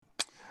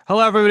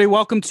Hello, everybody.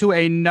 Welcome to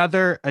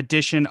another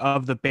edition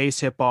of the Base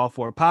Hit Ball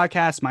 4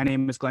 podcast. My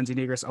name is Glenzie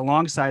Negris,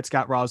 alongside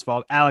Scott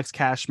Roswald, Alex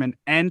Cashman,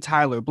 and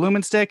Tyler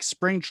Blumenstick.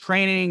 Spring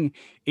training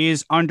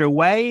is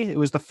underway. It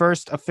was the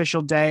first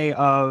official day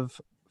of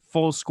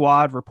full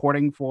squad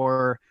reporting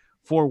for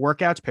four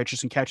workouts.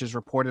 Pitches and catches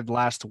reported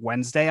last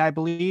Wednesday, I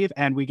believe,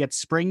 and we get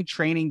spring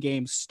training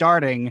games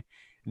starting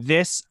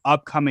this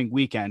upcoming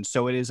weekend.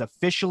 So it is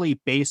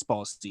officially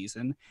baseball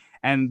season.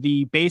 And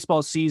the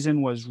baseball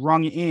season was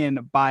rung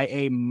in by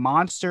a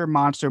monster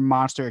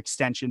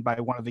extension by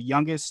one of the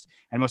youngest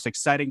and most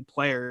exciting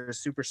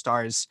players,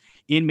 superstars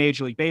in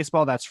Major League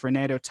Baseball. That's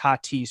Fernando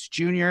Tatis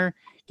Jr.,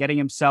 getting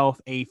himself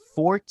a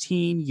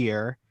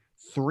 14-year,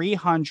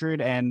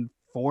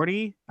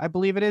 340, I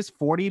believe it is,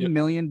 $40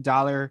 million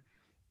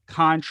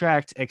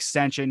contract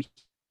extension.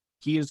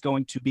 He is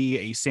going to be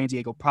a San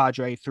Diego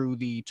Padre through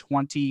the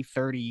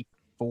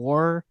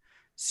 2034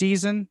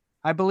 season,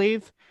 I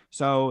believe.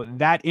 So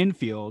that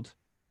infield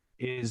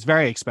is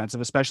very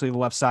expensive, especially the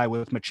left side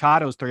with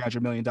Machado's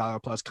 $300 million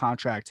plus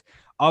contract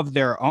of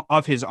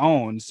his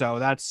own. So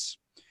that's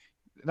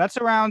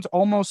around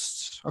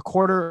almost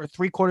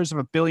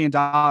 $750 million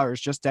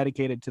just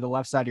dedicated to the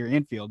left side of your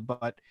infield.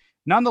 But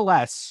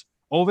nonetheless,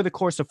 over the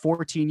course of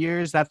 14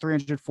 years, that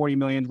 $340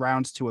 million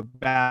rounds to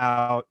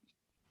about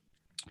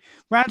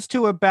 23,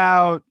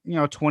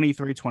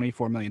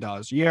 $24 million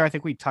a year. I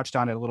think we touched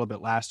on it a little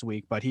bit last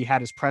week, but he had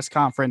his press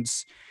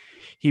conference.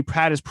 He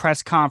had his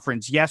press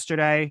conference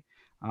yesterday,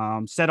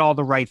 said all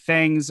the right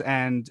things,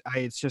 and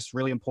it's just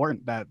really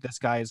important that this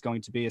guy is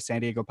going to be a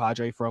San Diego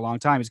Padre for a long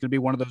time. He's going to be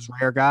one of those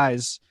rare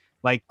guys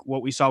like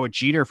what we saw with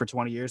Jeter for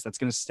 20 years that's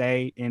going to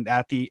stay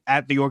at the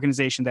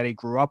organization that he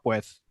grew up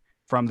with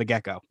from the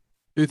get-go.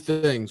 Two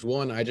things.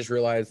 One, I just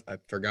realized I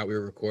forgot we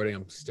were recording.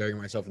 I'm staring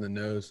myself in the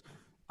nose.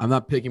 I'm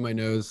not picking my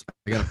nose.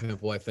 I got a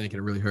pimple, I think, and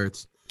it really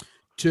hurts.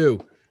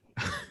 Two.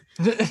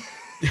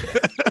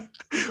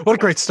 What a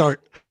great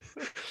start.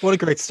 What a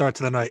great start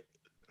to the night.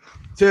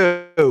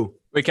 Two.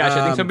 Wait, Cash,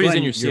 I think somebody's Glenn,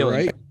 in your ceiling.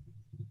 Right.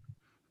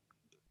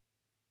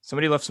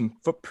 Somebody left some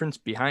footprints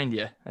behind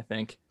you, I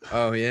think.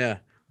 Oh, yeah.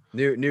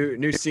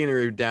 New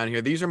scenery down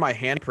here. These are my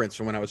handprints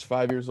from when I was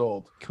 5 years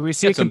old. Can we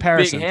see a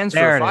comparison? Big hands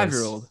there for a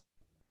 5-year-old.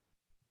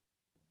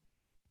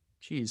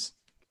 Jeez.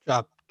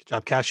 Good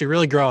job, Cash. You're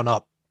really growing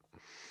up.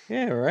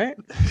 Yeah, right.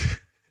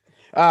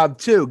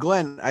 Two,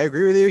 Glenn, I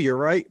agree with you. You're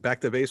right. Back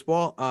to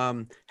baseball.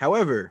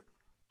 However,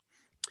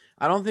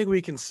 I don't think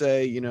we can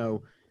say,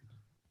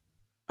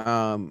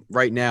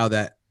 right now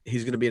that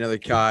he's going to be another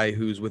guy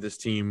who's with his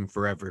team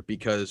forever,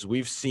 because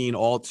we've seen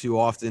all too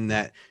often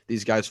that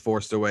these guys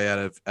forced their way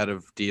out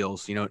of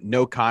deals.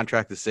 No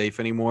contract is safe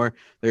anymore.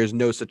 There's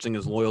no such thing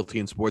as loyalty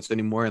in sports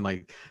anymore. And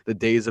like the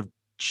days of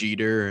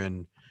Jeter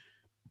and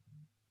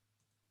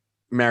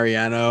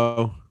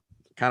Mariano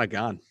kind of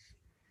gone.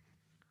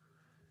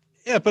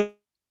 Yeah, but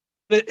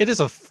it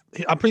is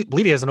I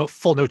believe he has a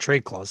full no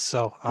trade clause.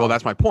 So well,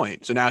 that's my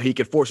point. So now he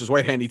could force his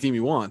way to any team he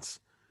wants.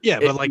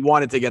 Yeah, but he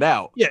wanted to get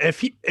out. Yeah,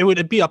 it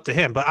would be up to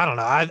him. But I don't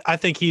know. I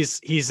think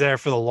he's there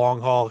for the long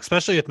haul,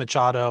 especially with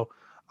Machado,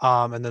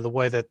 and then the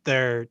way that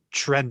they're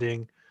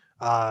trending.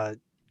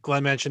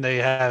 Glenn mentioned they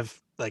have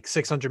like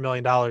 $600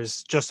 million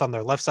just on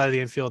their left side of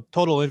the infield.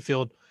 Total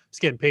infield is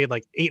getting paid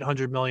like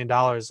 $800 million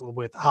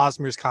with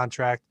Hosmer's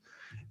contract,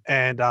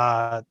 and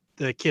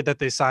the kid that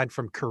they signed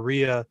from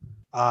Korea,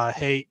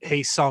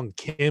 Hae-Sung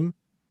Kim,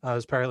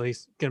 is apparently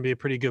going to be a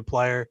pretty good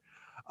player.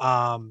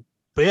 But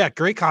yeah,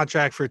 great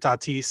contract for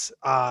Tatis.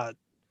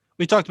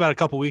 We talked about it a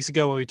couple weeks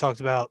ago when we talked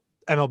about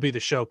MLB The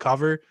Show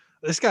cover.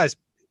 This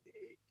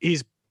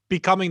he's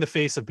becoming the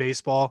face of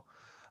baseball.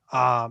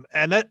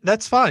 And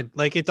that's fine.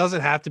 Like, it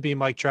doesn't have to be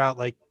Mike Trout.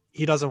 Like,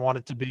 he doesn't want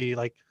it to be.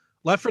 Like,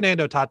 let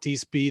Fernando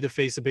Tatis be the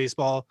face of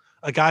baseball,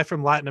 a guy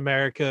from Latin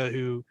America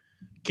who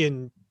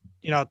can,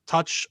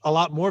 touch a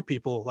lot more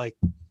people. Like,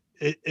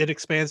 it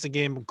expands the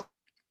game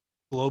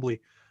globally.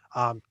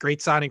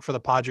 Great signing for the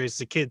Padres.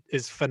 The kid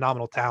is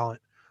phenomenal talent.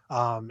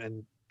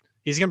 And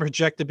he's going to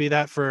project to be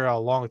that for a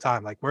long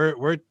time. Like,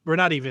 we're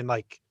not even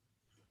like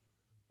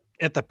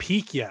at the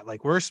peak yet.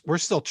 Like, we're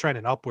still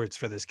trending upwards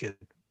for this kid.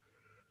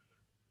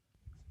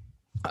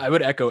 I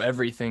would echo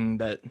everything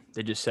that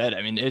they just said.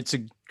 I mean, it's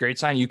a great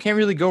sign. You can't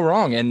really go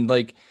wrong. And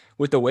like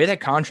with the way that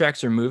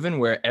contracts are moving,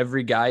 where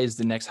every guy is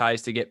the next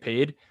highest to get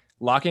paid,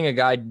 locking a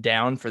guy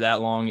down for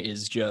that long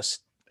is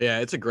just,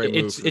 it's a great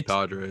move for the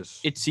Padres.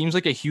 It seems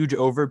like a huge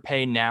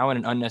overpay now and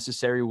an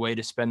unnecessary way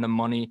to spend the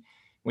money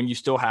when you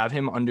still have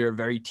him under a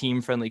very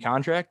team-friendly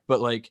contract.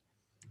 But like,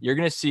 you're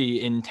going to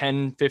see in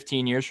 10,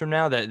 15 years from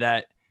now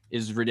that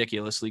is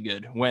ridiculously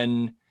good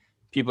when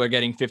people are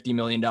getting $50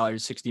 million,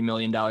 $60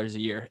 million a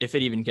year, if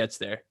it even gets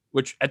there,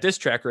 which at this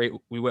track rate,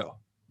 we will,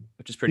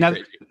 which is pretty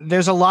crazy.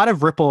 There's a lot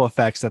of ripple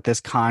effects that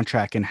this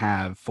contract can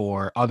have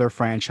for other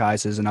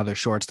franchises and other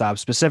shortstops,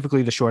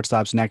 specifically the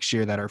shortstops next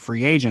year that are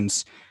free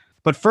agents.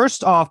 But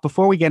first off,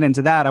 before we get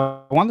into that,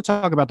 I want to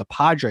talk about the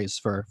Padres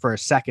for a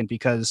second,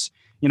 because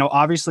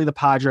obviously the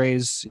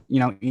Padres,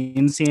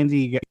 in San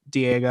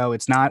Diego,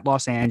 it's not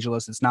Los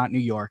Angeles, it's not New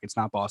York, it's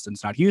not Boston,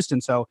 it's not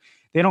Houston. So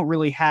they don't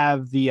really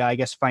have the, I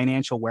guess,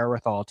 financial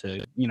wherewithal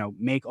to,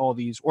 make all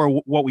these,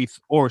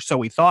 or so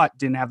we thought,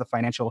 didn't have the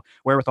financial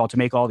wherewithal to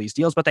make all these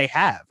deals, but they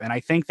have. And I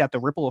think that the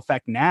ripple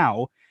effect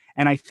now,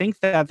 and I think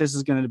that this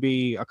is going to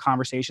be a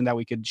conversation that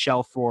we could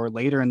shelf for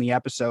later in the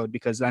episode,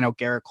 because I know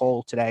Garrett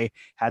Cole today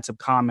had some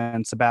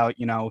comments about,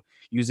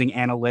 using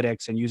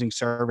analytics and using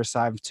server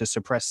side to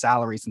suppress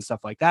salaries and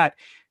stuff like that.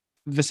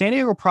 The San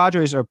Diego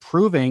Padres are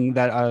proving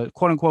that a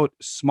quote unquote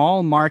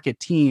small market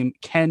team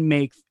can,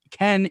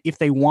 if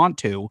they want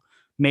to,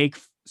 make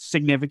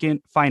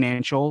significant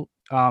financial,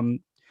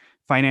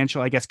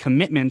 I guess,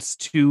 commitments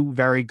to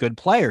very good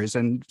players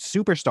and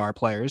superstar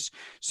players.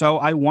 So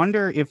I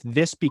wonder if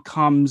this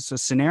becomes a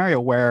scenario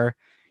where,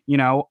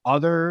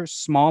 other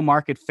small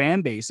market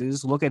fan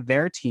bases look at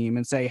their team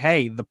and say,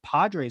 hey, the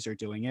Padres are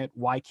doing it.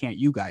 Why can't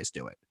you guys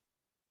do it?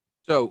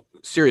 So,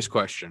 serious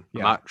question. Yeah.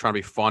 I'm not trying to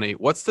be funny.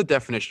 What's the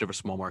definition of a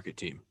small market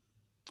team?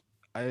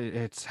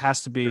 It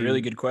has to be a really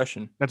good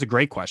question. That's a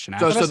great question.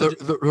 So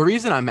the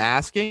reason I'm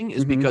asking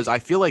is because I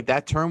feel like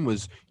that term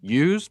was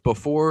used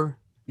before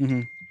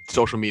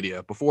social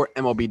media, before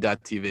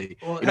MLB.tv.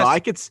 Well,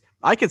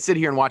 I could sit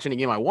here and watch any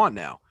game I want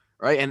now,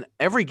 right? And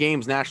every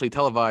game's nationally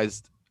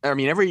televised. I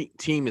mean, every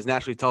team is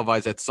nationally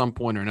televised at some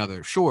point or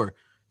another. Sure,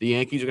 the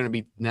Yankees are going to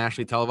be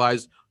nationally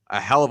televised a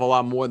hell of a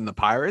lot more than the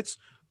Pirates.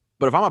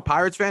 But if I'm a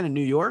Pirates fan in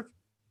New York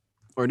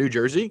or New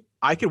Jersey,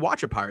 I could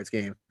watch a Pirates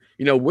game.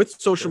 With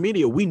social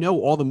media, we know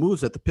all the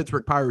moves that the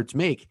Pittsburgh Pirates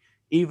make,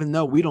 even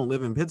though we don't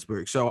live in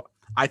Pittsburgh. So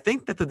I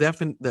think that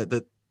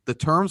the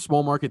term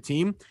small market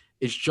team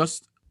is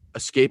just a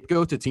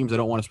scapegoat to teams that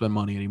don't want to spend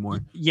money anymore.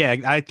 Yeah,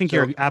 I think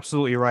you're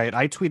absolutely right.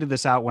 I tweeted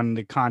this out when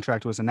the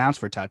contract was announced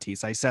for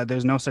Tatis. I said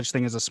there's no such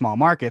thing as a small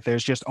market.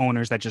 There's just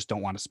owners that just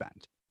don't want to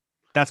spend.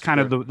 That's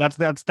kind of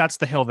that's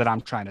the hill that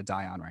I'm trying to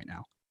die on right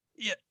now.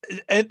 Yeah,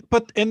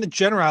 but in the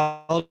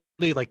generality,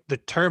 like the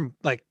term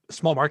like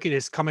small market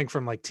is coming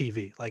from like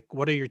TV. Like,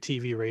 what are your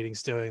TV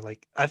ratings doing?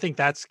 Like, I think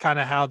that's kind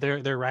of how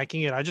they're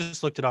ranking it. I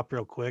just looked it up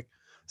real quick.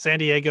 San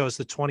Diego is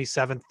the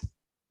 27th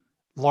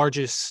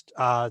largest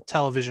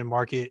television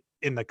market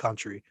in the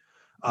country,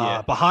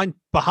 behind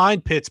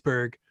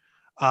Pittsburgh,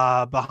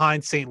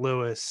 behind St.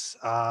 Louis,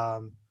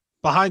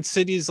 behind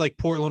cities like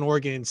Portland,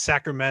 Oregon,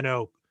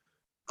 Sacramento,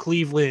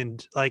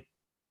 Cleveland. Like,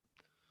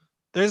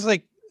 there's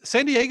like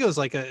San Diego is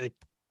like a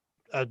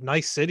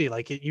nice city.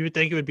 Like, you would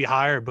think it would be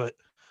higher, but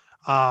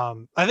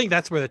I think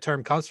that's where the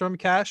term comes from,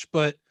 Cash.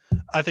 But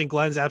I think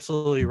Glenn's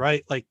absolutely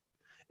right. Like,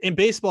 in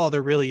baseball,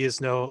 there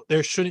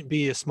shouldn't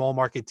be a small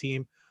market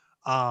team.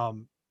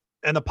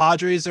 And the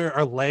Padres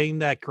are laying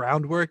that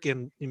groundwork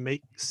and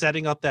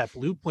setting up that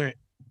blueprint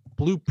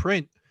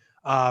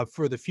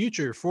for the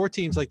future for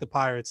teams like the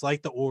Pirates,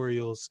 like the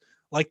Orioles,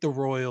 like the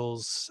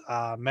Royals,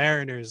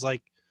 Mariners.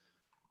 Like,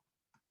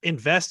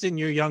 invest in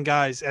your young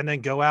guys and then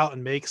go out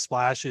and make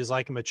splashes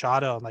like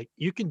Machado. Like,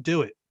 you can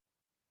do it.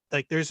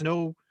 Like, there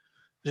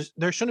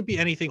shouldn't be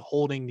anything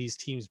holding these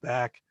teams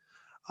back.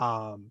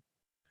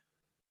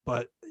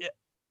 But yeah,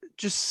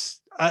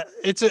 just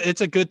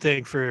it's a good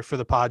thing for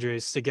the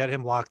Padres to get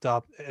him locked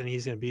up, and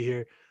he's going to be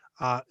here.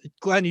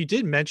 Glenn, you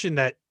did mention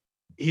that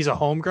he's a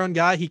homegrown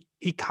guy.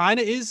 He kind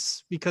of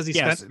is, because he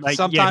spent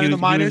some time in the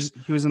minors.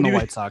 He was in the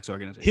White Sox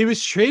organization. He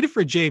was traded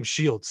for James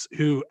Shields,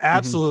 who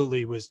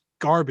absolutely was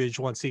garbage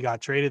once he got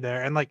traded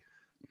there. And like,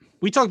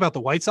 we talk about the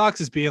White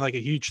Sox as being like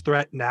a huge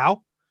threat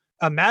now.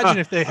 Imagine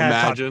if they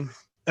had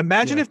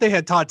if they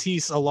had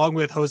Tatis along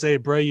with Jose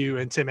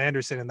Abreu and Tim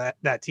Anderson in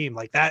that team.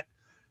 Like, that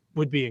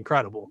would be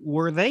incredible.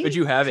 Could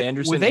you have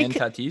Anderson and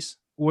Tatis?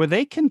 Were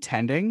they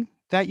contending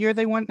that year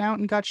they went out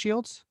and got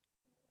Shields?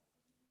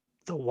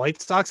 The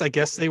White Sox, I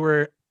guess they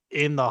were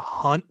in the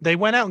hunt. They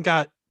went out and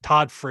got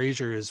Todd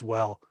Frazier as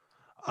well.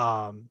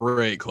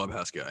 Great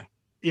clubhouse guy.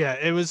 Yeah,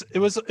 it was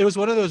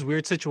one of those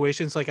weird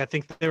situations. Like, I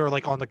think they were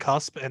like on the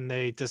cusp and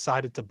they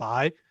decided to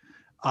buy,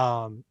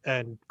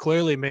 and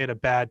clearly made a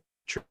bad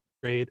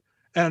trade.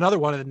 And another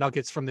one of the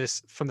nuggets from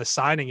the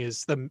signing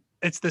is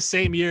it's the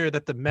same year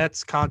that the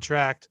Mets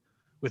contract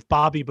with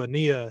Bobby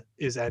Bonilla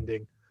is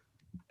ending.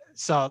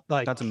 So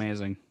like, that's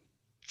amazing.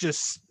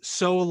 Just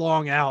so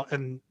long out,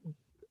 and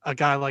a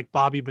guy like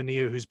Bobby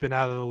Bonilla, who's been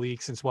out of the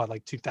league since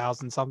like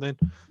 2000 something,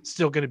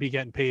 still going to be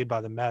getting paid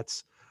by the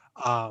Mets.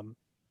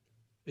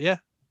 Yeah,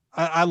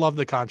 I love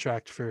the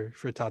contract for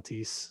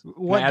Tatis.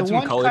 Can I add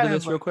some color to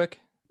this real quick?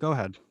 Go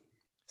ahead.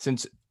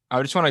 Since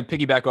I just want to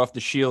piggyback off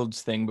the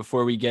Shields thing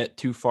before we get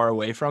too far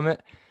away from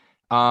it.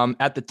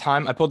 At the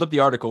time, I pulled up the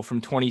article from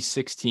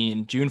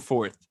 2016, June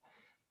 4th.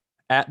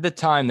 At the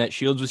time that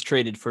Shields was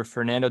traded for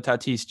Fernando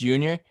Tatis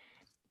Jr.,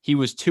 he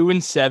was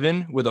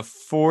 2-7 with a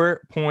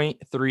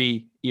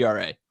 4.3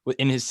 ERA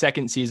in his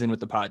second season with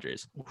the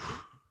Padres.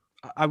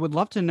 I would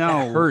love to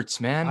know. That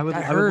hurts, man. I would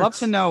love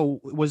to know,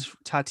 was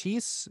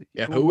Tatis?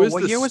 Yeah,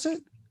 what year was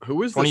it? Who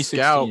was the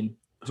scout?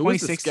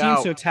 2016.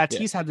 So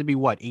Tatis had to be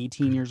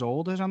 18 years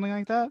old or something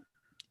like that?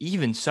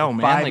 Even so,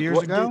 man. 5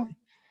 years ago?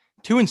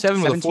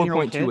 2-7 with a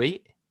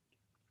 4.28.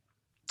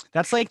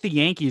 That's like the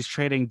Yankees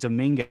trading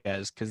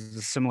Dominguez because it's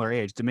a similar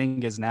age.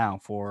 Dominguez now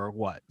for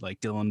what,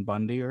 like Dylan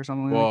Bundy or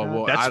something like that?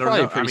 Well, That's I don't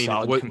probably know. a pretty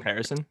solid what,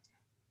 comparison.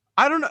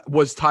 I don't know.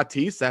 Was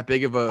Tatis that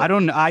big of a? I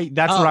don't.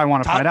 That's what I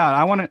want to find out.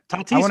 I want to.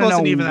 Tatis wanna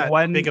wasn't know even that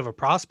when- big of a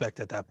prospect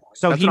at that point.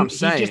 So That's he what I'm just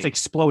saying.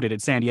 exploded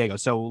at San Diego.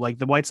 So like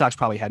the White Sox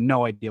probably had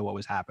no idea what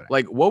was happening.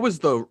 Like, who was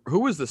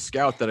the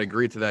scout that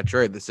agreed to that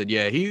trade that said,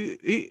 yeah,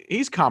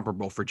 he's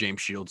comparable for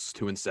James Shields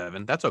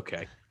 2-7. That's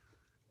okay.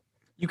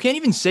 You can't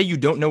even say you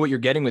don't know what you're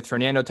getting with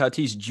Fernando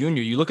Tatis Jr.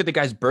 You look at the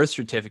guy's birth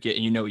certificate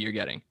and you know what you're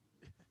getting.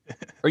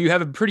 Or you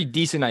have a pretty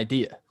decent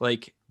idea.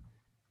 Like,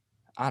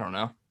 I don't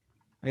know.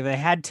 Like, they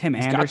had Tim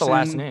He's Anderson. got the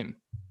last name.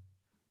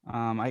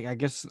 I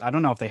guess I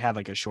don't know if they had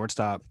like a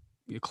shortstop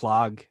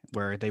clog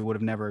where they would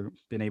have never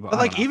been able. But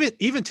I like don't know.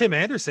 even Tim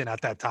Anderson at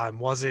that time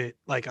wasn't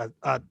like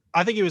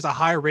I think he was a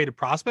higher rated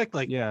prospect.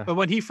 Like, Yeah. But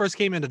when he first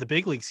came into the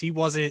big leagues, he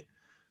wasn't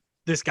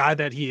this guy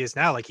that he is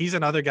now. Like he's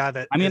another guy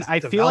that I mean, is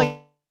I feel like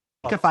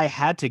developed. if I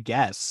had to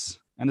guess,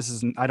 and this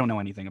is I don't know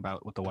anything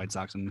about what the White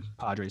Sox and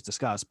Padres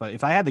discuss, but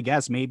if I had to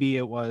guess, maybe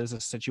it was a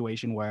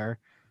situation where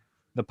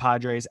the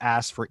Padres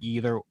asked for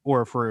either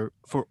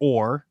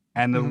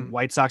and the Mhm.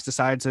 White Sox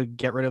decided to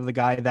get rid of the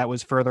guy that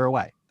was further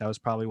away. That was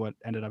probably what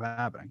ended up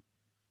happening.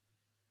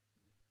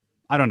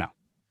 I don't know.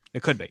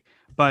 It could be,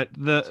 but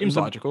Seems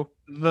logical.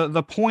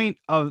 the point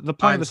of the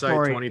Hindsight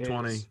story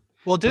 2020. is-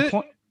 Well, the did it?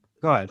 point-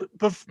 go ahead.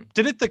 But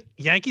didn't the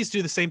Yankees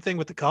do the same thing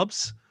with the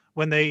Cubs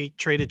when they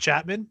traded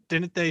Chapman?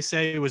 Didn't they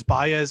say it was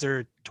Baez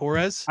or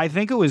Torres? I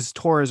think it was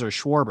Torres or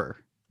Schwarber,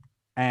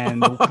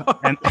 and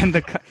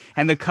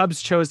and the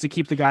Cubs chose to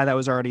keep the guy that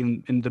was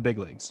already in the big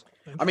leagues.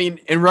 I mean,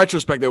 in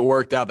retrospect, it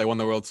worked out. They won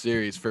the World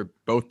Series for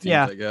both teams,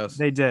 Yeah, I guess.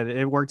 They did.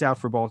 It worked out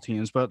for both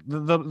teams. But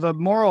the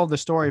moral of the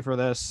story for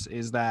this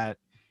is that,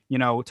 you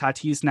know,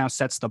 Tatis now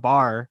sets the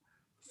bar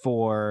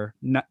for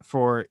not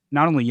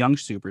only young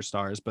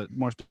superstars, but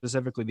more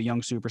specifically the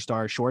young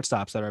superstar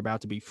shortstops that are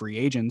about to be free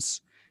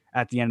agents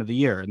at the end of the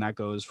year. And that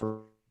goes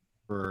for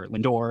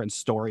Lindor and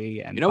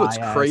Story and You know what's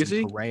Baez and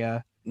crazy?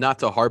 Correa. Not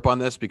to harp on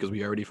this because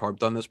we already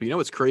harped on this, but you know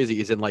what's crazy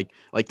is in like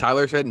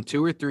Tyler said, in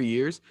 2 or 3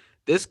 years,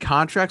 this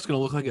contract's gonna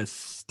look like a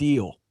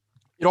steal.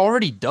 It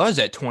already does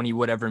at 20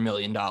 whatever $1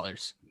 million.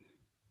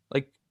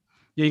 Like,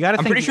 Yeah, you got to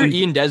I'm think. pretty sure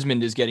Ian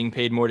Desmond is getting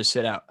paid more to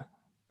sit out.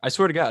 I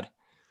swear to God.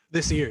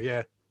 This year,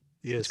 yeah.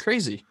 He It's is.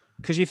 crazy.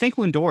 because you think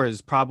Lindor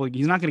is probably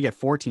he's not going to get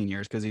 14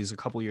 years because he's a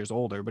couple years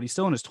older, but he's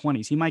still in his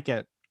 20s. He might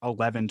get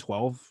 11,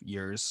 12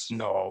 years.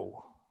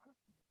 No.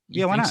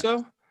 Yeah, why think not?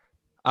 so?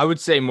 I would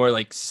say more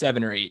like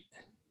 7 or 8.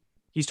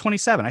 He's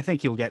 27. I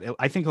think he'll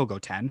go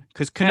 10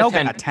 because Yeah, Cano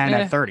 10. got 10 Yeah.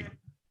 at 30.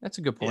 That's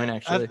a good point, Yeah,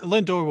 actually.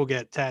 Lindor will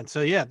get 10.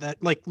 So yeah,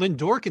 that like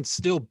Lindor can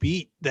still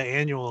beat the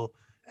annual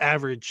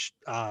average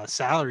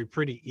salary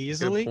pretty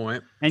easily. Good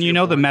point. And Good you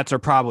know the point. Mets are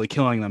probably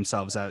killing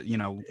themselves at,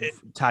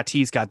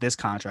 Tatis got this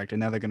contract and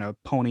now they're going to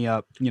pony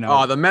up,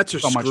 Oh, the Mets are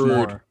so much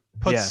screwed. more.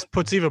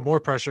 Puts even more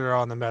pressure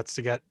on the Mets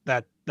to get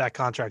that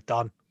contract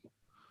done.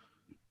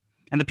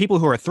 And the people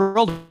who are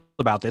thrilled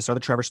about this are the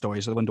Trevor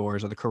Stories or the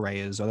Lindors or the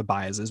Correas or the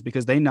Baezes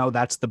because they know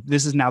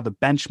this is now the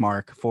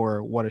benchmark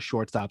for what a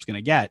shortstop's going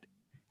to get.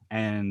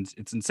 And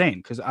it's insane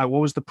because what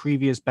was the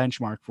previous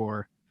benchmark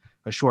for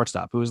a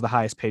shortstop? Who was the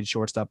highest paid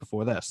shortstop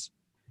before this?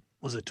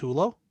 Was it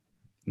Tulo?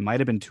 It might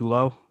have been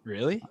Tulo.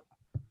 Really?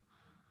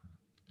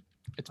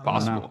 It's I don't know.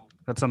 possible.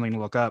 That's something to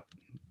look up.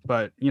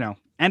 But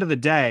end of the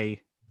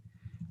day,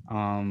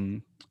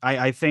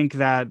 I think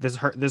that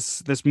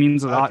this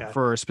means a lot Okay.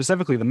 for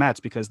specifically the Mets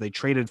because they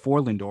traded for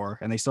Lindor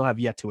and they still have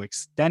yet to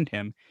extend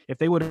him. If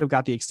they would have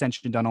got the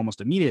extension done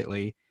almost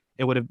immediately,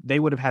 they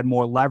would have had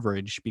more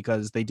leverage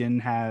because they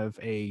didn't have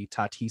a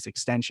Tatis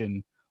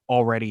extension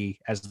already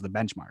as the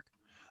benchmark.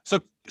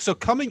 So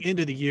coming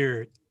into the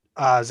year,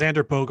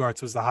 Xander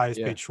Bogaerts was the highest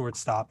Yeah. paid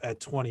shortstop at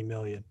 20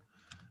 million.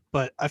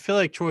 But I feel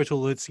like Troy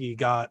Tulowitzki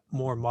got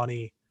more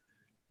money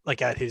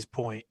like at his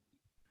point.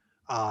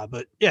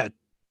 But yeah,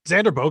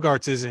 Xander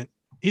Bogaerts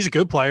he's a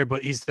good player,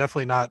 but he's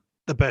definitely not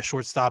the best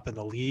shortstop in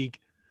the league.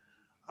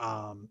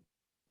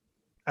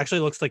 Actually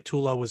looks like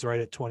Tulo was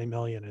right at 20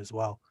 million as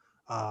well.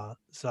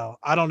 So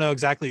I don't know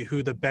exactly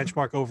who the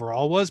benchmark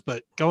overall was,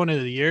 but going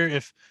into the year,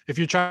 if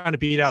you're trying to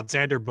beat out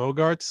Xander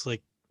Bogaerts,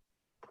 like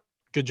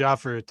good job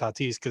for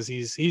Tatis because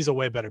he's a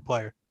way better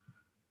player.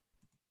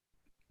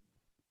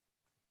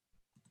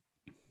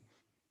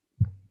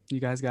 You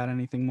guys got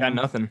anything more? Got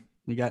nothing.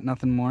 You got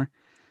nothing more?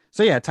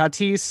 So yeah,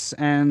 Tatis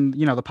and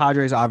the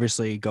Padres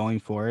obviously going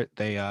for it.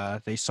 They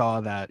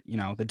saw that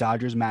the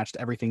Dodgers matched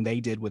everything they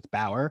did with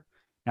Bauer.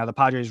 Now the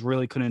Padres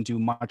really couldn't do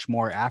much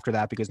more after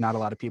that because not a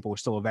lot of people were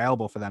still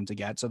available for them to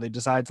get. So they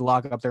decided to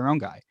lock up their own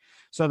guy.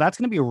 So that's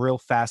going to be a real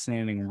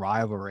fascinating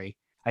rivalry.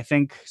 I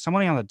think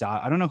somebody on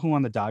I don't know who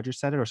on the Dodgers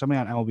said it or somebody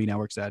on MLB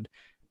Network said,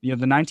 the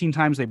 19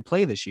 times they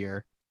play this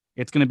year,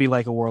 it's going to be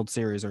like a World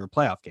Series or a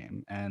playoff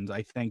game. And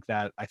I think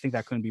that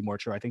couldn't be more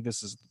true. I think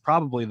this is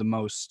probably the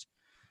most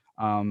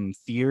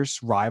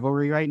fierce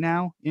rivalry right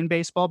now in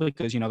baseball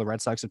because the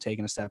Red Sox have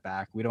taken a step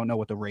back. We don't know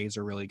what the Rays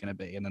are really going to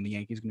be, and then the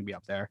Yankees are going to be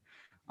up there.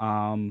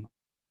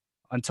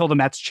 Until the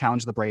Mets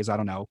challenge the Braves, I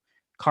don't know.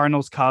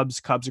 Cardinals,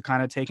 Cubs are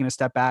kind of taking a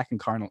step back, and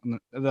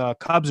the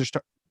Cubs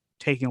are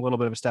taking a little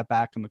bit of a step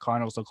back, and the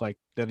Cardinals look like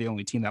they're the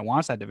only team that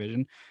wants that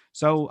division.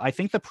 So I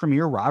think the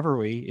premier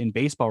rivalry in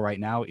baseball right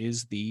now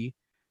is the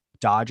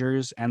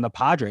Dodgers and the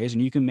Padres,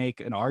 and you can make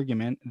an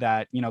argument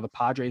that, you know, the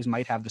Padres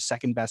might have the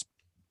second best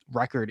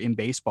record in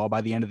baseball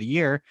by the end of the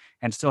year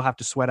and still have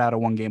to sweat out a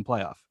 1-game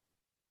playoff.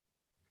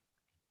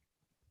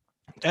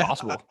 It's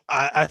possible.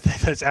 I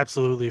think that's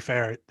absolutely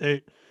fair. They're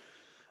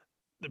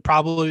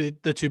probably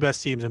the two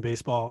best teams in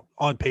baseball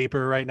on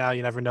paper right now.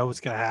 You never know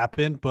what's going to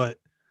happen, but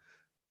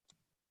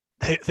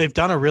they've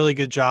done a really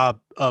good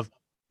job of,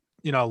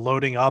 you know,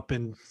 loading up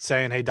and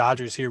saying, "Hey,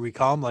 Dodgers, here we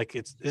come." Like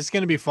it's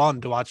going to be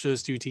fun to watch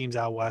those two teams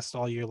out west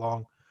all year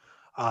long,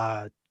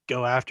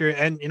 go after it.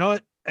 And you know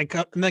what? And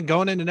then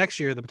going into next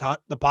year,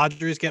 the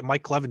Padres get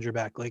Mike Clevenger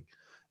back. Like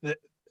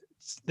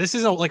this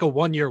isn't like a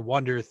 1-year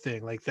wonder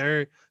thing. Like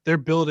they're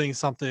building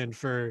something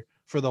for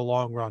the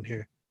long run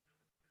here.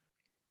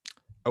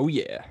 Oh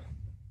yeah.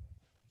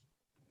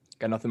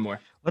 Got nothing more.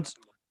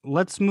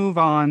 Let's move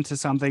on to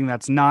something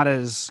that's not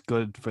as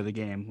good for the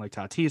game like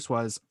Tatis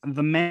was.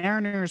 The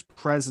Mariners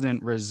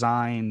president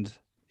resigned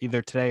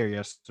either today or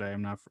yesterday.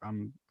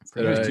 I'm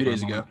It was 2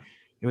 days ago.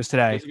 It was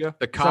today.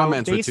 The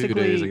comments were 2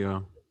 days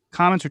ago.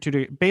 Comments were 2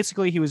 days.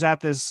 Basically, he was at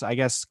this, I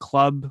guess,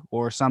 club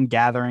or some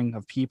gathering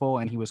of people,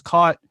 and he was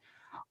caught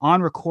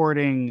on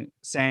recording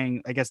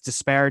saying, I guess,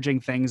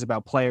 disparaging things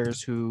about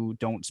players who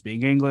don't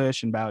speak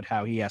English and about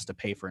how he has to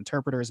pay for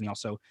interpreters. And he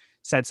also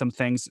said some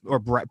things or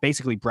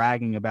basically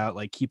bragging about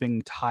like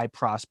keeping high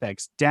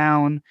prospects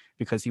down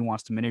because he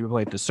wants to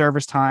manipulate the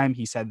service time.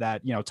 He said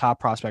that, you know, top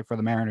prospect for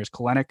the Mariners,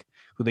 Kalenic,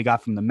 who they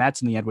got from the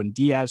Mets in the Edwin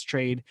Diaz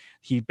trade,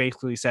 he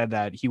basically said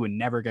that he would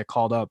never get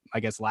called up,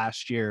 I guess,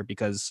 last year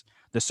because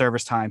the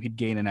service time he'd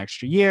gain an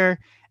extra year.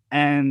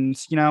 And,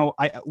 you know,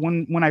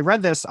 when I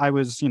read this, I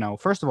was, you know,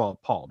 first of all,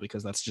 appalled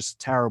because that's just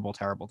terrible,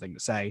 terrible thing to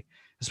say,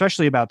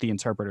 especially about the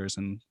interpreters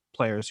and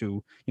players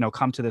who, you know,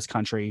 come to this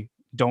country,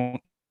 don't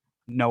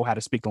know how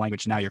to speak the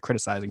language. Now you're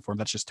criticizing for them.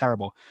 That's just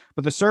terrible.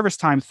 But the service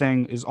time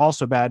thing is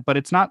also bad, but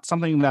it's not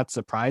something that's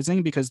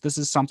surprising because this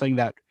is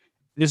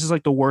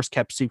like the worst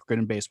kept secret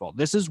in baseball.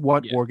 This is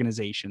what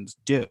organizations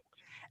do.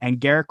 And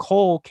Garrett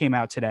Cole came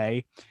out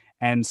today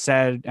and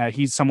said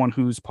he's someone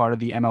who's part of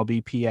the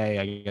MLBPA,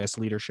 I guess,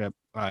 leadership,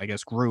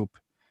 group.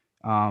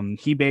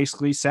 He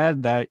basically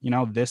said that, you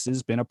know, this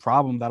has been a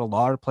problem that a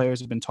lot of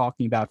players have been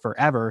talking about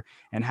forever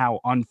and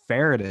how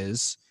unfair it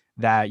is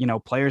that, you know,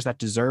 players that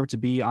deserve to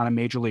be on a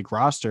major league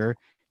roster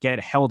get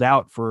held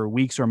out for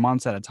weeks or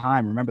months at a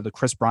time. Remember the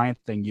Chris Bryant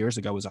thing years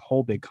ago was a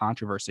whole big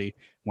controversy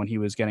when he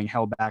was getting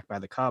held back by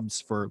the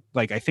Cubs for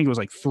like, I think it was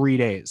like 3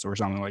 days or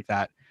something like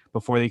that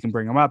before they can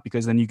bring him up,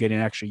 because then you get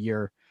an extra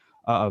year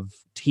of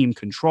team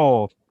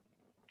control.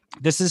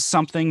 This is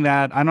something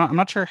that I'm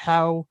not sure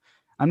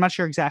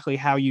exactly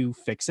how you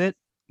fix it,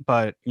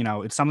 but you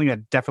know, it's something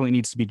that definitely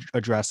needs to be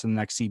addressed in the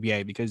next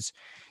CBA, because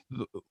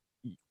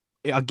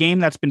a game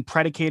that's been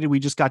predicated, we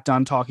just got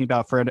done talking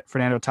about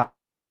Fernando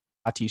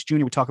Tatis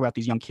Jr. We talk about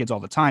these young kids all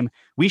the time.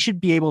 We should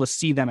be able to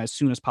see them as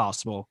soon as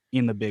possible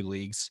in the big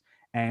leagues.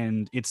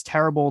 And it's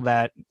terrible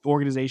that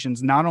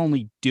organizations not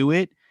only do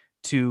it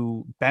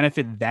to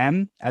benefit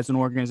them as an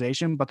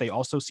organization, but they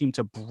also seem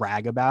to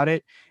brag about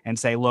it and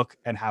say, look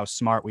at how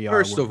smart we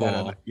are.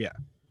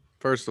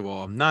 First of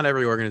all, not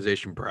every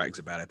organization brags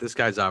about it. This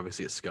guy's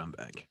obviously a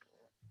scumbag.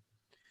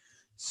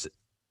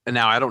 And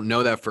now I don't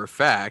know that for a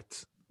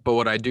fact, but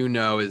what I do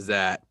know is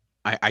that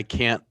I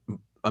can't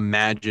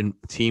imagine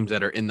teams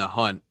that are in the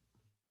hunt,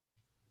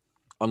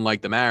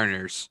 unlike the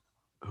Mariners,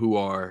 who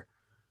are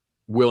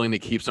willing to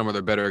keep some of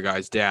their better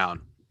guys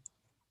down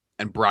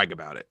and brag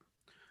about it.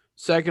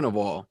 Second of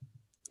all,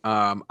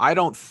 I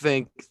don't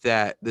think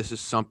that this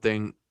is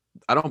something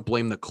 – I don't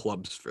blame the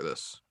clubs for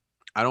this.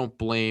 I don't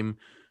blame,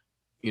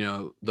 you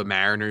know, the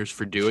Mariners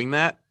for doing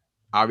that.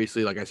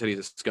 Obviously, like I said, he's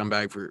a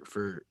scumbag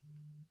for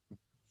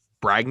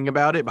bragging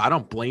about it, but I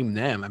don't blame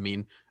them. I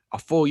mean, a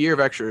full year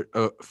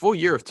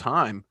of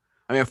time,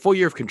 a full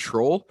year of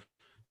control,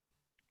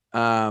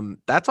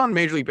 that's on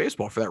Major League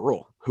Baseball for that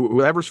rule.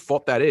 Whoever's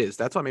fault that is,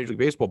 that's on Major League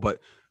Baseball. But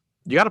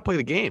you got to play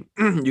the game.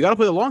 You got to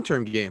play the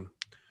long-term game.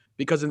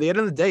 Because in the end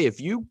of the day, if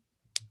you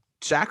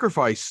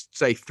sacrifice,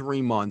 say,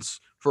 3 months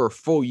for a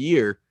full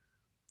year,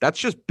 that's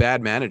just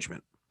bad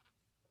management.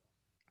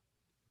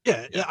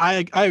 Yeah,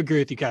 I agree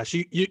with you, Cash.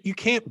 You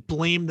can't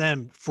blame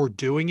them for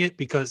doing it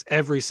because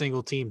every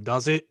single team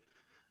does it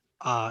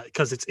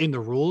because it's in the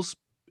rules.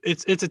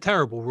 It's a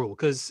terrible rule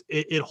because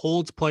it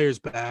holds players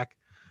back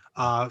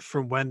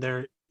from when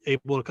they're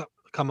able to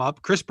come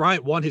up. Chris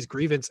Bryant won his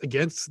grievance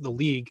against the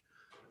league,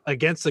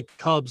 against the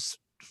Cubs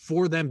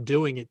for them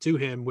doing it to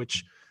him,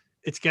 which –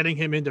 it's getting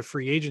him into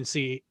free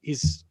agency.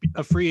 He's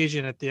a free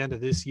agent at the end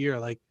of this year.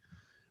 Like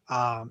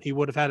he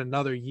would have had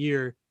another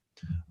year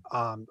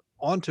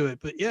onto it.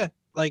 But yeah,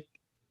 like,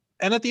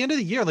 and at the end of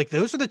the year, like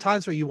those are the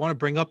times where you want to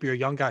bring up your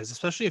young guys,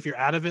 especially if you're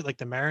out of it, like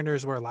the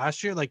Mariners were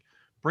last year. Like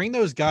bring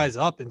those guys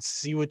up and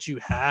see what you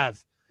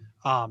have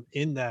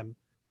in them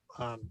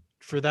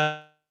for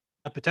that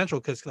potential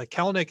because like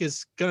Kelenic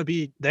is going to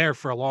be there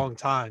for a long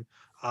time.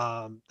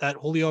 That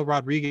Julio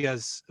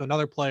Rodriguez,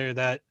 another player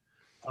that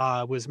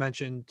was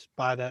mentioned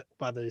by the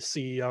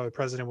CEO or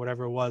president,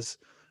 whatever it was.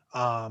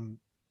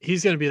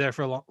 He's going to be there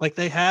for a long. Like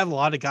they have a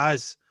lot of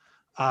guys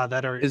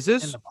that are Is in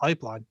this the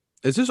pipeline.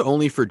 is this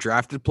only for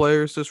drafted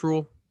players? This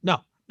rule? No,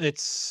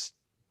 it's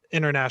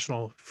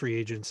international free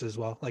agents as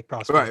well, like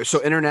prospects. Right.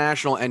 So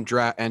international and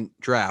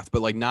draft,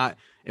 but like not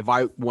if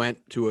I went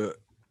to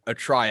a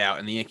tryout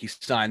and the Yankees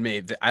signed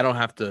me, I don't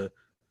have to.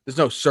 There's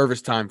no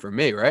service time for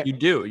me, right? You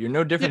do. You're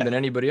no different Yeah. than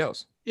anybody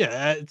else.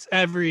 Yeah, it's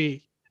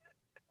every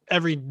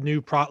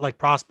new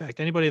prospect,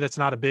 anybody that's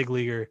not a big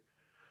leaguer,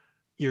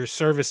 your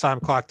service time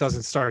clock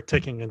doesn't start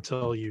ticking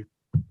until you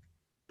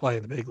play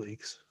in the big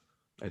leagues.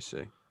 I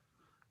see.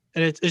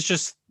 And it's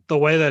just the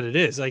way that it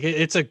is. Like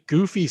it's a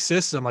goofy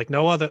system, like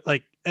no other.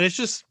 Like, and it's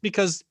just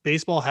because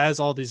baseball has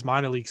all these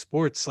minor league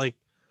sports, like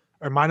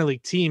or minor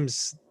league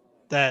teams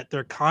that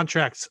their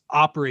contracts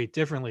operate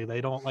differently. They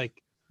don't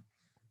like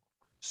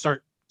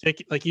start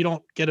taking like you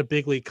don't get a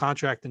big league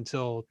contract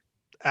until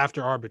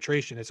after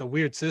arbitration. It's a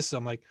weird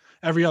system. Like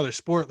every other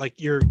sport, like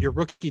your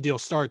rookie deal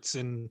starts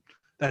and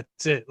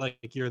that's it.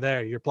 Like you're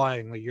there, you're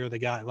playing, like you're the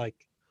guy. Like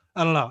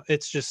I don't know.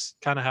 It's just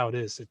kind of how it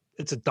is.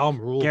 It's a dumb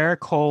rule.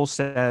 Garrett Cole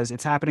says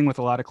it's happening with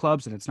a lot of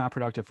clubs and it's not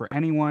productive for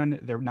anyone.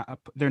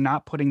 They're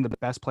not putting the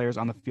best players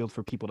on the field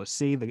for people to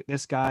see.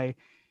 This guy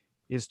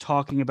is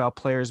talking about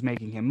players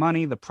making him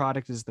money. The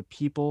product is the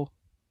people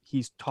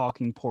he's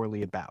talking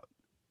poorly about.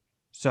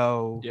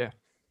 So Yeah.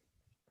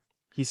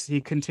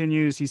 He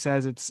continues. He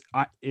says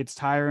it's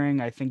tiring.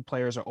 I think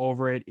players are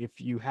over it.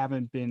 If you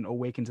haven't been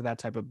awakened to that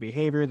type of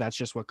behavior, that's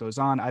just what goes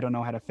on. I don't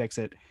know how to fix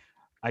it.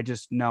 I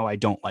just know I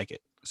don't like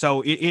it.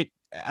 So it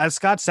as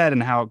Scott said,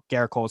 and how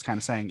Garrett Cole is kind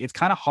of saying, it's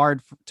kind of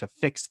hard to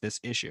fix this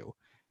issue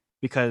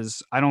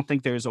because I don't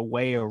think there's a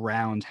way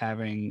around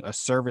having a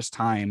service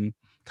time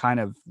kind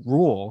of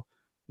rule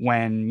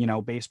when, you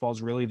know, baseball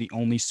is really the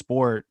only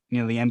sport,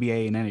 you know, the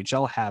NBA and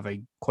NHL have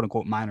a quote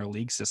unquote minor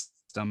league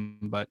system,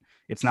 but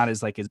it's not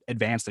as like as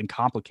advanced and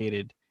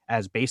complicated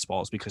as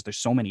baseball is because there's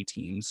so many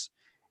teams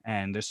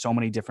and there's so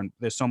many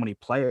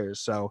players.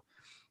 So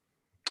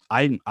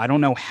I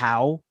don't know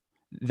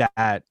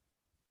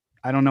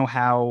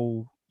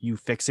how you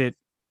fix it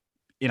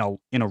in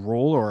a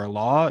rule or a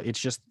law. It's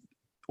just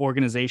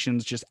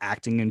organizations just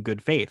acting in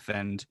good faith.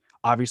 And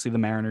obviously the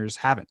Mariners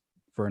haven't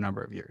for a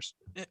number of years.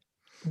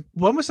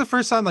 When was the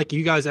first time like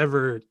you guys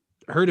ever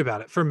heard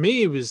about it? For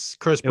me, it was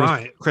Chris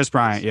Bryant. Chris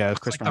Bryant. Yeah.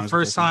 Chris Bryant. The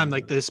first time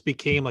like this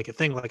became like a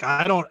thing. Like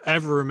I don't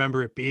ever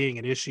remember it being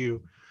an issue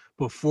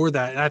before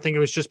that. And I think it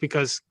was just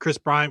because Chris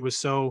Bryant was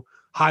so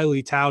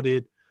highly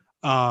touted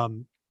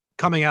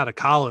coming out of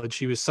college.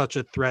 He was such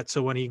a threat.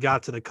 So when he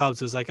got to the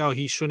Cubs, it was like, oh,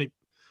 he shouldn't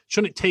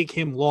take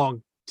him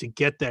long to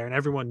get there. And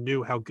everyone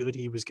knew how good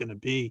he was going to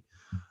be.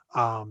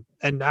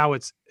 And now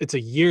it's a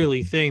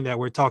yearly thing that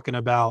we're talking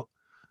about.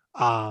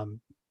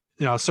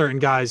 You know, certain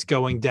guys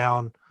going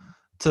down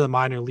to the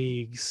minor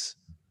leagues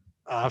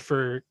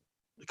for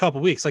a couple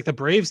of weeks. Like the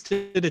Braves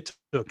did it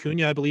to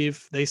Acuna, I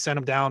believe. They sent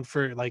him down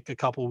for like a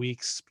couple of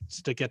weeks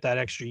to get that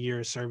extra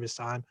year of service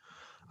time.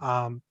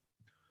 I don't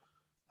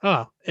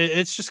know.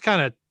 It's just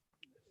kind of,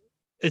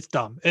 it's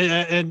dumb.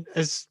 And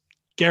as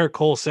Garrett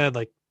Cole said,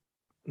 like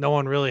no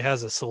one really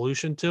has a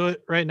solution to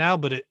it right now,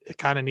 but it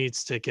kind of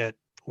needs to get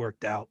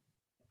worked out.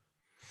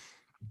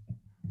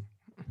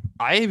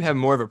 I have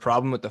more of a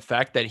problem with the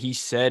fact that he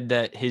said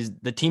that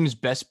the team's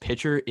best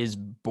pitcher is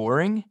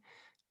boring,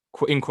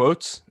 in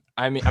quotes.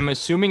 I mean, I'm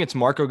assuming it's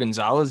Marco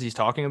Gonzalez he's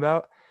talking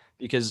about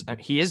because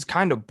he is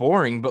kind of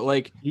boring, but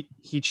like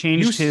he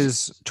changed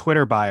his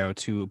Twitter bio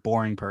to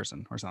boring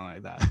person or something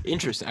like that.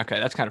 Interesting. Okay,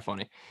 that's kind of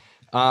funny.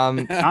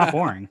 Not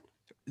boring.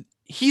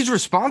 He's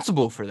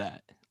responsible for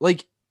that.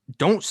 Like,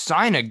 don't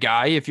sign a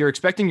guy if you're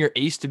expecting your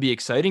ace to be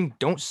exciting.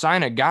 Don't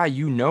sign a guy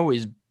you know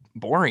is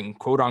boring,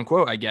 quote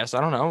unquote. I guess I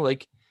don't know.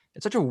 Like.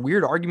 It's such a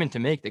weird argument to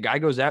make. The guy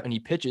goes out and he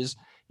pitches.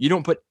 You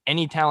don't put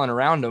any talent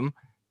around him.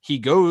 He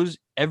goes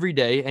every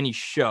day and he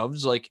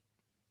shoves like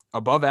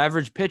above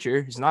average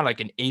pitcher. He's not like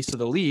an ace of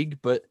the league,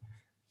 but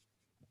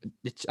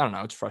I don't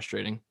know. It's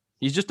frustrating.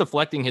 He's just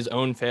deflecting his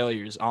own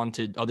failures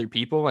onto other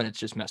people, and it's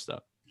just messed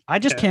up. I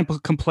just can't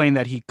complain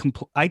that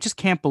I just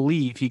can't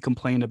believe he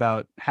complained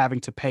about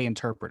having to pay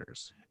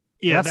interpreters.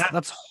 Yeah,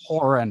 that's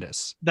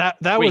horrendous.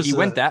 Wait, he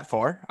went that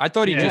far? I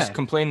thought he just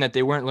complained that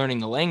they weren't learning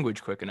the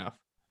language quick enough.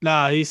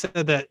 Nah, he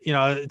said that, you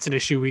know, it's an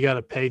issue. We got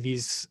to pay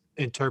these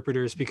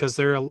interpreters because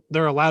they're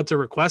allowed to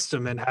request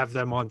them and have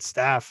them on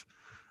staff,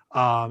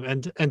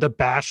 and to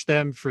bash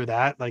them for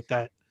that, like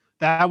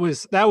that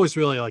was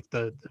really like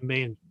the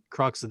main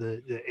crux of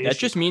the issue. That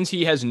just means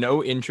he has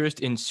no interest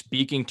in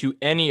speaking to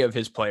any of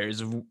his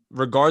players,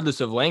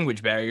 regardless of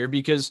language barrier.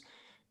 Because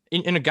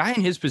in a guy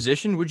in his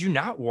position, would you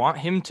not want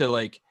him to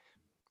like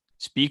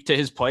speak to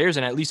his players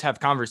and at least have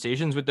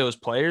conversations with those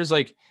players?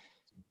 Like.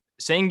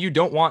 Saying you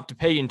don't want to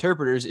pay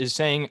interpreters is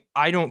saying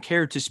I don't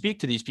care to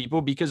speak to these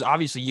people because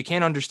obviously you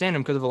can't understand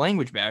them because of a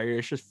language barrier.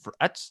 It's just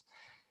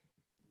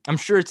I'm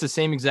sure it's the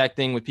same exact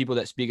thing with people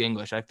that speak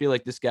English. I feel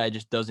like this guy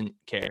just doesn't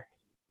care.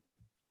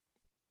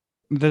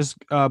 This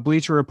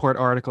Bleacher Report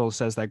article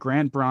says that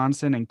Grant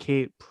Bronson and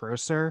Kate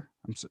Purser,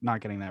 not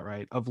getting that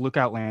right, of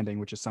Lookout Landing,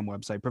 which is some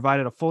website,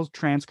 provided a full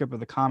transcript of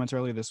the comments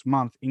earlier this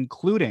month,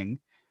 including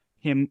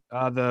him,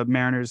 the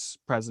Mariners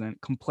president,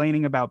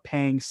 complaining about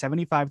paying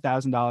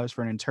 $75,000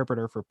 for an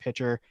interpreter for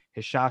pitcher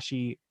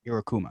Hisashi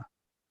Iwakuma.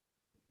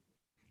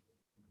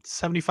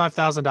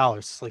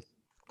 $75,000. Like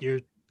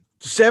you're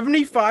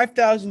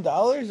 $75,000.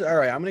 All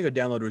right, I'm gonna go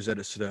download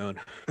Rosetta Stone.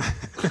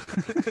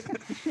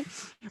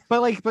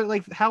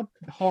 But how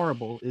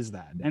horrible is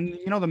that? And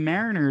the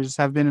Mariners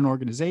have been an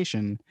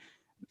organization.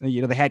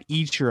 They had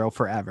Ichiro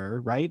forever,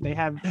 right? They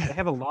have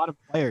a lot of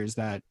players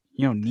that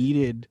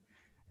needed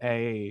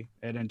an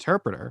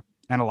interpreter,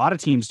 and a lot of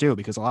teams do,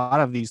 because a lot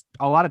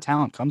of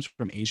talent comes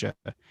from Asia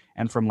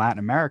and from Latin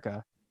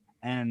America.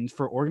 And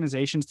for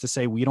organizations to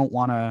say we don't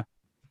want to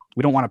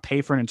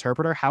pay for an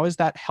interpreter, how is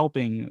that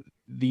helping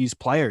these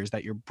players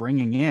that you're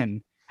bringing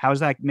in? How is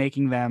that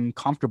making them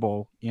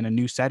comfortable in a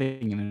new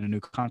setting and in a new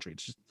country?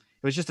 It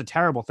was just a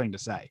terrible thing to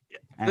say.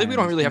 I think we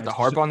don't really have to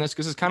harp on this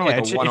because it's kind of like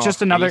a one-off.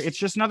 It's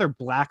just another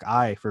black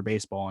eye for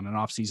baseball in an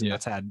off season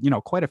that's had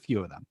quite a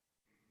few of them.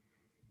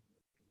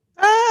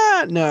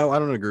 No, I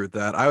don't agree with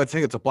that. I would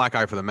think it's a black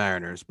eye for the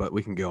Mariners, but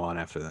we can go on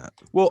after that.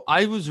 Well,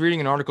 I was reading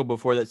an article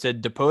before that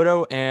said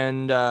Dipoto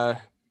and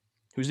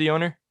who's the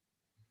owner?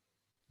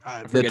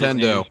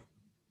 Nintendo.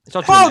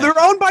 Oh, they're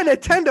owned by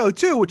Nintendo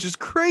too, which is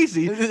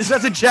crazy.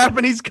 That's a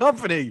Japanese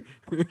company.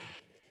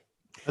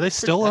 Are they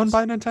still owned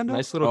by Nintendo?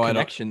 Nice little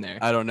connection there.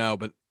 I don't know,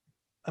 but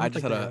I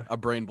just had a a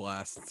brain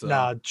blast. So.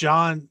 No,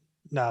 John.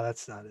 No,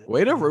 that's not it.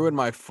 Way to ruin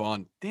my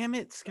fun. Damn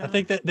it, Scott. I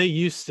think that they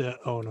used to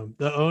own them.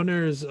 The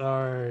owners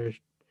are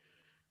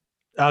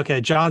okay.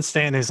 John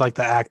Stanton is like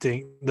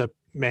the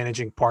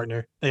managing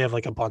partner. They have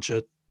like a bunch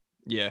of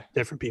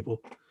different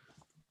people.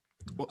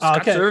 Well,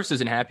 Scott Service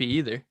isn't happy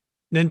either.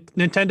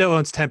 Nintendo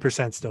owns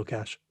 10% still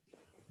cash.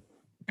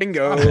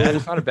 Bingo.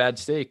 It's not a bad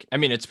stake. I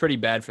mean, it's pretty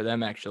bad for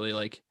them actually.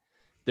 Like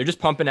they're just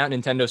pumping out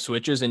Nintendo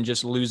Switches and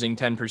just losing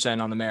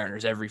 10% on the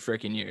Mariners every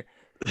freaking year.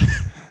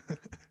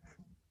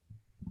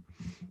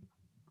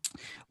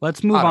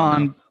 Let's move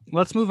on.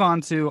 Let's move on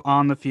to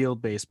on the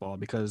field baseball,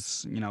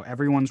 because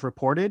everyone's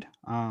reported.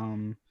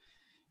 One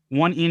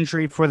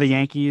injury for the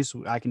Yankees,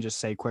 I can just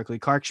say quickly.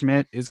 Clark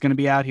Schmidt is going to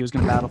be out. He was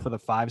going to battle for the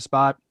 5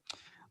 spot.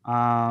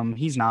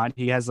 He's not.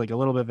 He has like a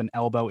little bit of an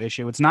elbow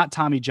issue. It's not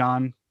Tommy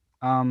John.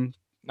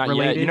 Not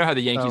related, yet. You know how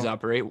the Yankees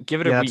operate.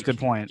 Give it a week. That's a good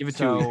point. Give it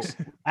 2 weeks.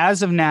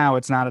 As of now,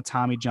 it's not a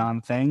Tommy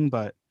John thing,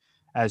 but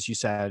as you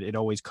said, it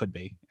always could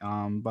be.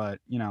 But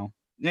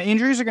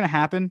injuries are going to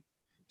happen,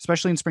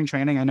 especially in spring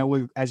training. I know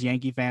we, as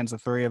Yankee fans, the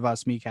 3 of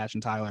us, me, Cash,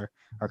 and Tyler,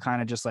 are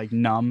kind of just like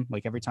numb.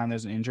 Like every time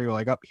there's an injury, we're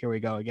like, oh, here we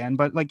go again.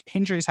 But like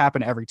injuries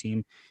happen to every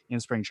team in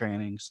spring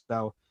training.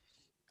 So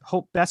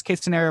hope best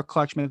case scenario,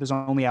 Clark Schmidt is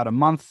only out a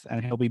month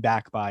and he'll be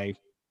back by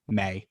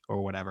May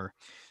or whatever.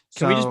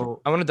 I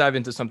want to dive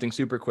into something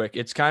super quick.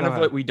 It's kind of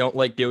what we don't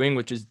like doing,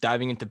 which is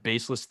diving into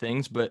baseless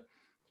things. But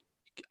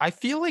I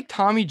feel like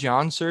Tommy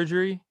John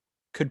surgery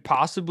could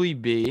possibly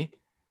be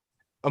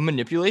a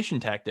manipulation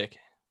tactic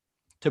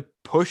to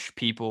push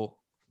people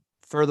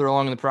further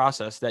along in the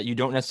process that you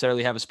don't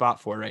necessarily have a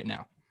spot for right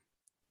now.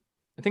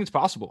 I think it's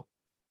possible.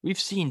 We've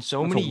seen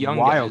so many young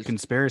wild guys.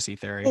 Conspiracy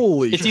theory.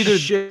 Holy it's either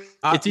shit.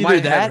 It's either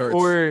that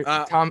or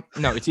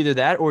it's either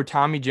that or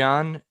Tommy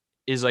John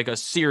is like a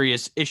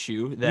serious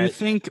issue that you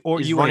think, or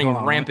is you running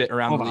rampant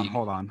around the league.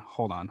 Hold on.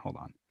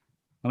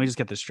 Let me just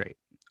get this straight.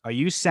 Are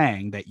you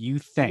saying that you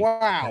think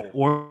that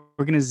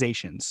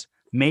organizations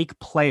make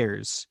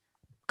players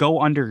go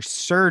under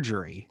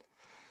surgery,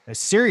 a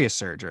serious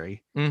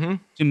surgery, to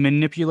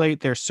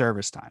manipulate their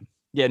service time?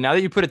 Yeah, now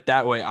that you put it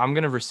that way, I'm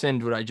going to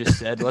rescind what I just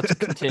said. Let's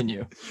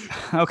continue.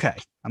 Okay.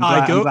 I'm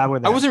glad we're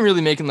there. I wasn't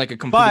really making like a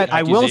complete But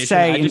I will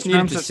say, I just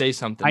needed to say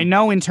something. I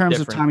know in terms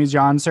of Tommy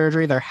John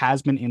surgery, there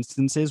has been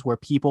instances where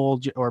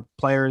people or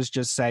players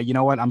just say, you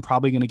know what, I'm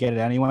probably going to get it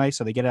anyway.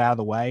 So they get it out of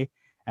the way.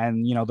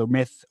 And, the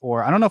myth,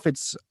 or I don't know if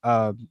it's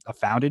a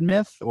founded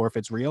myth or if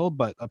it's real,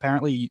 but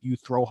apparently you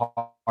throw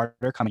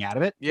harder coming out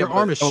of it. Your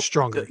arm is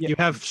stronger. You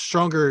have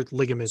stronger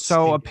ligaments.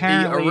 So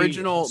apparently,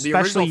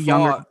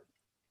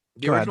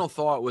 the original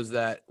thought was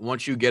that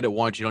once you get it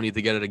once, you don't need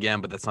to get it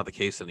again, but that's not the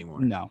case anymore.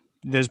 No,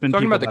 there's been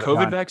talking about the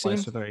COVID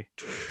vaccine.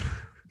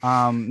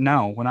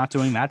 No, we're not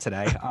doing that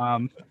today.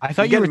 I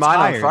thought you were mine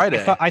tired. on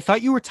Friday. I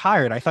thought you were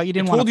tired. I thought you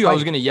didn't want to. I told you I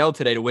was going to yell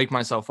today to wake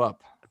myself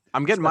up.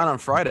 I'm getting mine on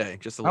Friday.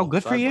 Just a little. Oh,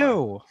 good for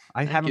you.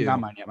 I haven't got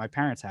you. mine yet. My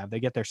parents have. They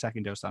get their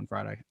second dose on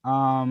Friday.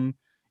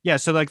 Yeah.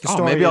 So like the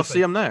story. Maybe I'll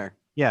see them there.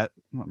 Yeah.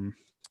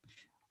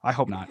 I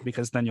hope not,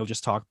 because then you'll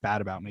just talk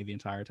bad about me the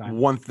entire time.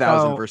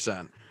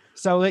 1000%.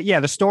 So yeah,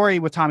 the story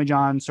with Tommy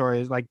John story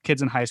is like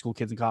kids in high school,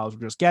 kids in college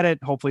will just get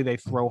it. Hopefully they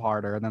throw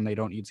harder and then they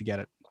don't need to get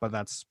it. But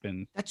that's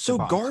so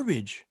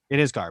garbage. It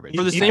is garbage.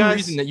 For the same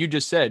reason that you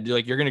just said,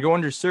 like you're going to go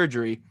under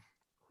surgery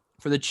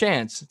for the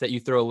chance that you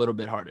throw a little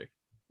bit harder.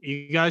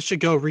 You guys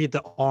should go read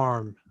the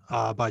arm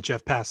by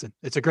Jeff Passan.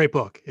 It's a great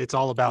book. It's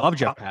all I about love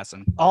Jeff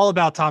Passan. all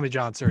about Tommy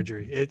John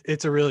surgery.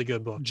 It's a really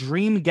good book.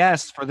 Dream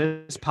guest for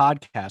this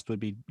podcast would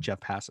be Jeff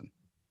Passan.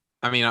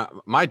 I mean,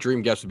 my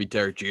dream guess would be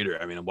Derek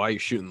Jeter. I mean, why are you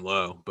shooting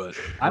low? But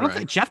I don't alright.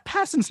 think Jeff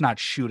Passan's not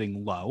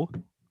shooting low.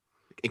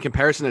 In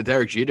comparison to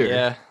Derek Jeter,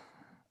 Yeah.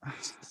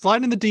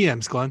 Slide in the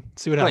DMs, Glenn.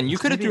 See what Glenn, happens. you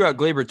could have threw out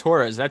Gleyber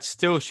Torres. That's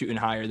still shooting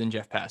higher than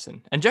Jeff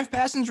Passan. And Jeff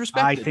Passan's I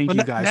respected. think But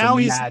you guys now are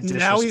he's mad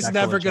now he's disrespectful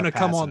never of going to Jeff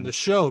come on Passan. the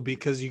show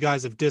because you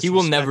guys have disrespected. He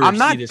will never I'm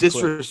not see this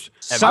clip.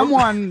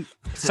 disrespectful.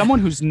 Someone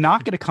who's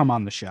not going to come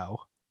on the show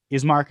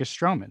is Marcus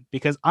Stroman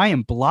because I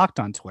am blocked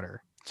on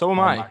Twitter. So am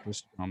by I.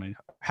 Marcus Stroman.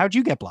 How'd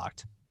you get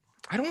blocked?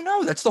 I don't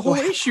know. That's the whole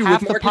Well, issue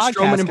half with the Marcus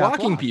podcast Stroman and got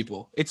blocking blocked.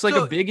 people. It's like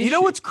So, a big issue. You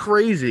know what's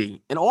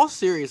crazy? In all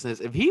seriousness,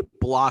 if he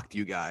blocked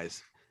you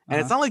guys, and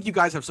it's not like you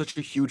guys have such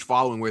a huge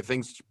following where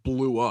things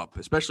blew up,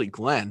 especially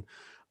Glenn.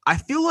 I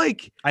feel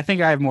like I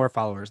think I have more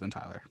followers than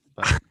Tyler.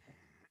 But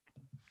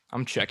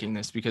I'm checking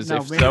this because no,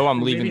 if maybe- so,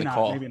 I'm leaving maybe the not,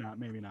 call. Maybe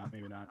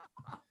not.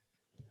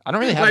 I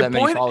don't really have My that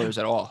many point- followers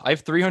at all. I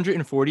have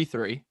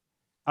 343.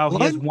 Oh, he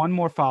has Glenn- one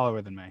more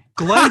follower than me.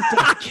 Glenn,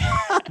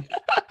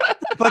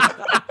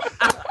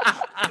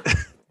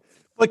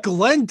 but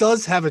Glenn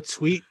does have a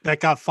tweet that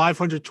got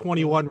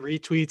 521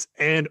 retweets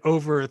and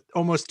over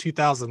almost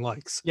 2,000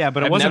 likes. Yeah,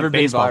 but it I've wasn't never a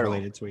been baseball viral.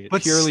 related tweet.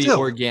 But Purely still,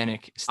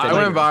 organic. I steady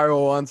went growth.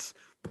 viral once,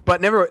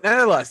 but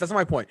nonetheless, that's not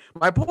my point.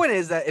 My point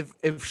is that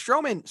if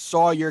Stroman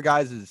saw your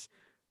guys'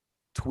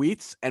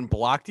 tweets and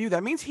blocked you,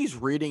 that means he's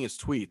reading his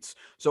tweets.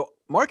 So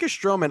Marcus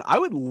Stroman, I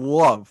would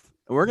love,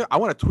 and I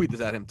want to tweet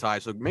this at him, Ty.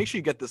 So make sure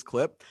you get this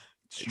clip.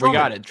 We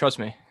got it. Trust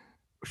me.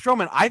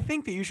 Stroman, I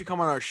think that you should come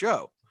on our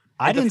show.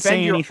 I and didn't say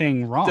defend your-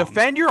 anything wrong.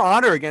 Defend your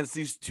honor against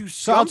these two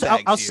So I'll,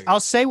 scumbags here. I'll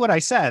say what I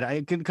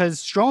said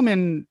because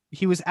Stroman,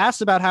 he was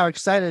asked about how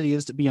excited he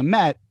is to be a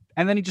Met,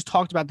 and then he just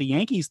talked about the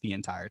Yankees the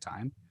entire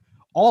time.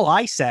 All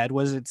I said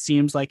was it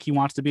seems like he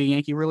wants to be a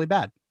Yankee really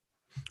bad,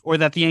 or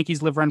that the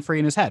Yankees live rent free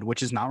in his head,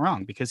 which is not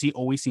wrong because he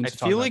always seems I to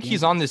talk feel about like the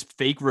he's Yankees. on this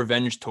fake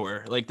revenge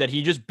tour, like that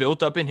he just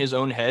built up in his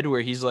own head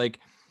where he's like,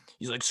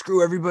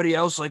 screw everybody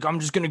else. Like, I'm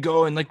just going to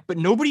go. And like, but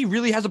nobody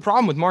really has a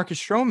problem with Marcus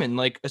Stroman.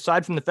 Like,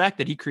 aside from the fact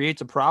that he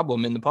creates a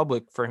problem in the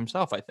public for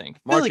himself, I think.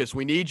 Marcus,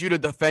 we need you to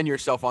defend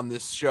yourself on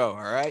this show,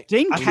 all right?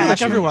 Didn't I feel like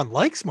Cashman- everyone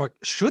likes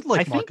should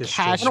like I think Marcus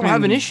Cash- Stroman. I don't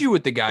have an Stroman- issue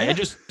with the guy. Yeah. I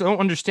just don't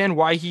understand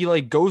why he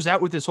like goes out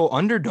with this whole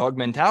underdog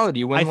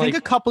mentality when I think like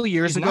a couple of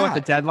years he's ago at the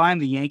not. deadline,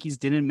 the Yankees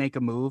didn't make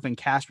a move, and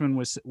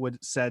Cashman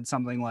said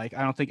something like,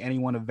 "I don't think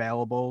anyone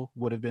available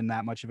would have been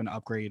that much of an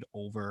upgrade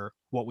over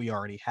what we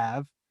already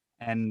have."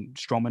 And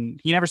Stroman,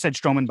 he never said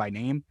Stroman by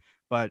name,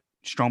 but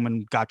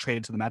Stroman got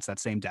traded to the Mets that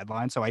same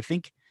deadline. So I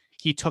think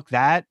he took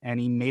that and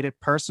he made it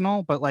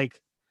personal. But like,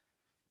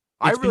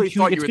 I it's been really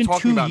thought you it's were been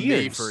talking 2 about me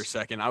years. for a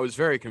second. I was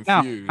very No,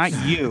 confused. not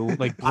you,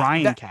 like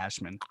Brian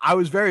Cashman. I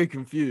was very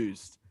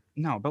confused.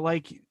 No, but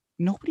like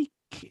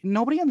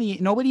nobody in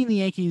the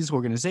Yankees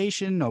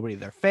organization, nobody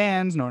their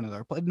fans,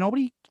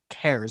 nobody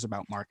cares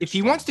about Marcus. if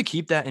he Stroman. wants to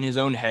keep that in his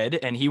own head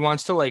and he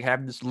wants to like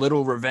have this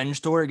little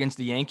revenge tour against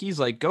the Yankees,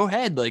 like go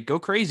ahead, like go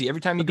crazy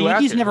every time you But the go out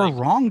Yankees there. never like,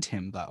 wronged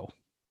him though.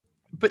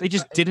 but They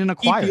just didn't he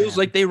acquire feels him.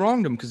 like they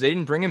wronged him because they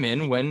didn't bring him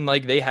in when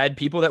like they had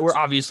people that were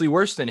obviously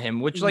worse than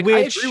him, which like I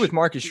agree with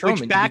Marcus Stroman. to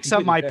Which be backs up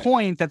completely my fair.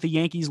 point that the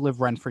Yankees live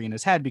rent free in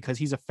his head because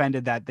he's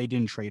offended that they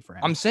didn't trade for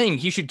him. I'm saying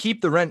he should keep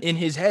the rent in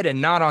his head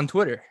and not on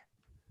Twitter.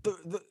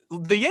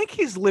 The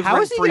Yankees live How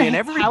rent is he free gonna, in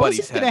how is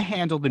everybody's he going to head.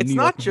 handle the It's New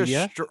not York just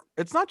media?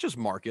 it's not just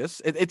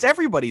Marcus. It's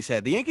everybody's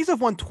head. The Yankees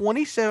have won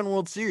 27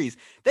 World Series.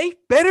 They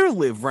better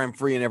live rent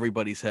free in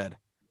everybody's head.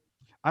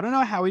 I don't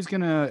know how he's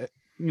going to,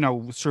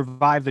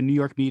 survive the New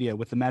York media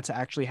with the Mets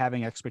actually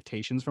having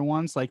expectations for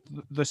once. Like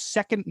the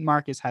second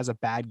Marcus has a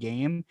bad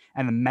game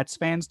and the Mets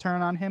fans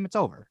turn on him, it's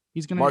over.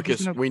 He's going to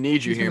Marcus, we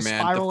need you he's here, gonna man.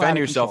 spiral out Defend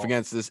of yourself control.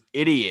 against this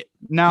idiot.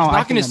 No, He's I not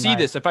going think to I'm see right.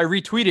 this. If I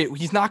retweet it,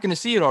 he's not going to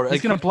see it already.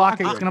 He's going to block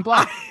it. He's going to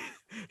block.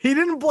 He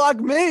didn't block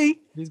me.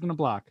 He's going to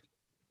block.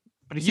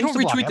 But he You don't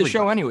seems to block retweet the show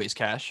everybody. anyways,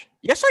 Cash.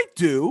 Yes, I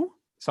do.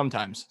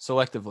 Sometimes,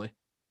 selectively.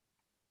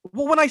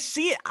 Well, when I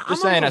see it, I'm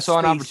Just a saying, I little saw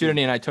an spacey.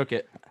 opportunity and I took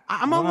it.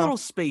 I'm a Wow. little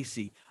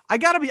spacey. I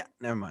gotta be.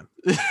 Never mind.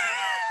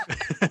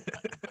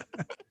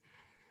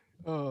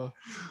 I'm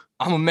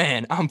a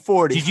man. I'm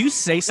 40. Did you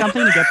say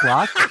something to get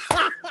blocked?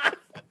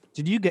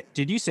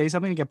 Did you say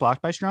something to get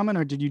blocked by Stroman,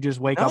 or did you just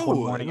wake up one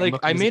No, morning? and like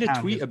look at I his made a account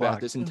and tweet he's about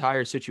blocked? this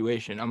entire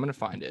situation. I'm gonna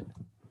find it.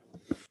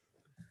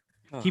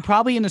 He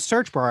probably in the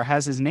search bar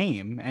has his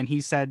name, and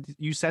he said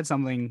you said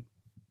something.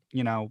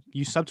 You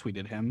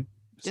subtweeted him.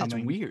 Yeah, it's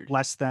Something weird.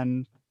 less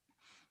than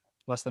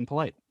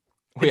polite.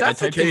 If Wait,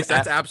 that's I the typed in case,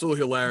 that's F-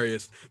 absolutely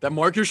hilarious. That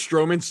Marcus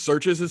Stroman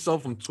searches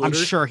himself on Twitter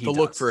sure he to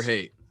look does. for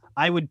hate.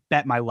 I would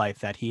bet my life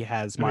that he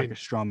has I mean- Marcus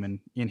Stroman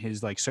in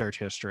his like search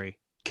history.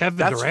 Kevin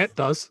That's- Durant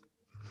does.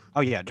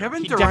 Oh yeah,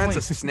 Kevin he Durant's a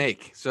definitely-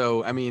 snake.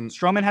 So I mean,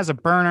 Stroman has a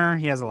burner.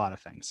 He has a lot of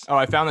things. Oh,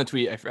 I found the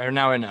tweet. I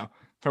know.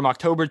 From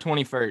October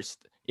 21st.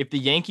 If the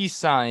Yankees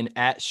sign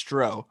at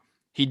Stroh,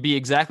 he'd be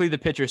exactly the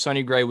pitcher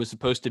Sonny Gray was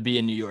supposed to be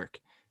in New York.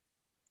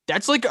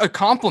 That's like a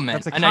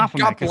compliment. That's a and I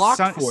compliment, got 'cause blocked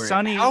Son- for it.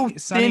 Sonny- How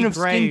Sonny thin of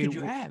Gray skin could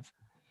you have?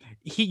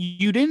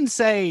 You didn't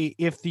say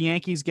if the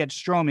Yankees get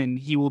Stroman,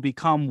 he will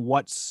become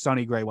what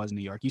Sonny Gray was in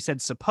New York. You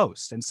said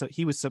supposed, and so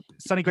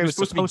Sonny Gray was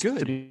supposed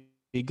to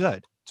be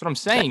good. That's what I'm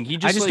saying. He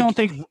just I just don't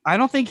think I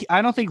don't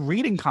think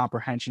reading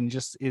comprehension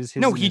just is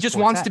his. No, he just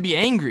wants to be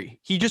angry.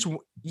 He just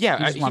wants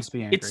to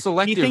be angry. It's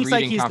selective. He thinks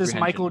like reading he's this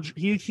comprehension.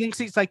 He thinks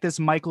he's like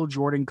this Michael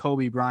Jordan,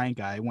 Kobe Bryant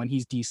guy when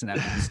he's decent at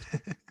best.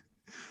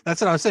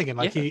 That's what I was thinking.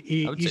 Like Yeah,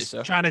 he's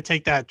trying to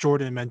take that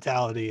Jordan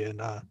mentality and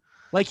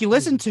like you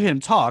listen to him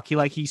talk,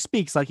 he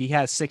speaks like he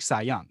has 6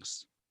 Cy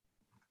Youngs.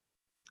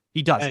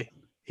 He does. Hey,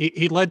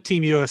 he led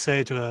Team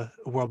USA to a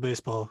World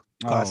Baseball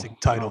Classic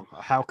title.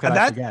 How could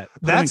I forget?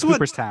 That's what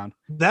Cooperstown.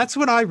 That's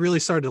when I really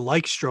started to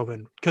like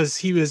Stroman, because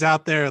he was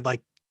out there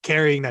like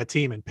carrying that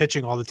team and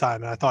pitching all the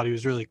time, and I thought he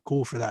was really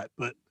cool for that.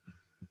 But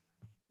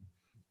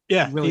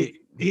yeah, really,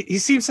 he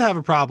seems to have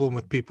a problem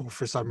with people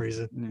for some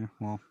reason.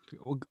 Yeah,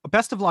 well,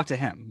 best of luck to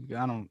him.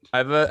 I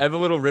have a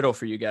little riddle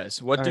for you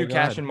guys. What do right,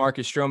 Cash and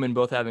Marcus Stroman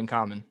both have in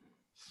common?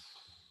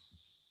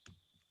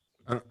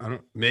 I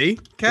don't me?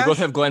 Cash? We both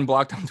have Glenn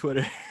blocked on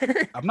Twitter.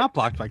 I'm not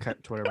blocked by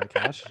Twitter by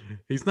Cash.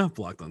 He's not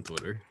blocked on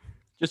Twitter.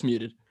 Just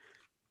muted.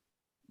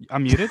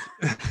 I'm muted?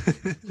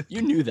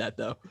 You knew that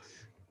though.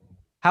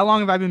 How long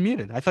have I been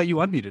muted? I thought you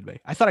unmuted me.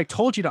 I thought I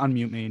told you to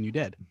unmute me and you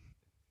did.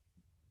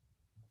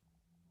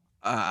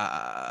 All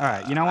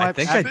right, you know what? I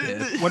think I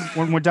did.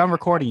 When we're done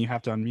recording, you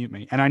have to unmute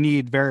me, and I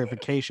need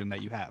verification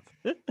that you have.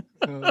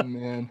 Oh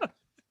man,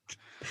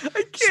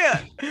 I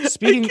can't.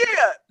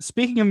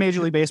 Speaking of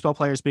Major League Baseball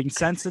players being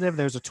sensitive,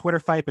 there's a Twitter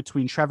fight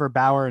between Trevor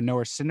Bauer and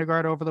Noah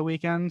Syndergaard over the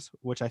weekend,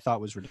 which I thought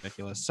was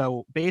ridiculous.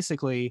 So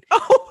basically,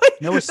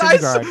 Noah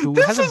Syndergaard,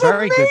 who has a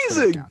very good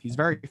Twitter account, he's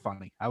very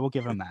funny. I will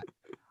give him that.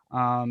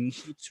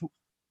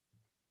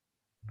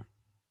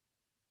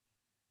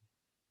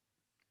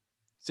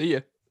 See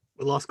ya.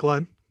 We lost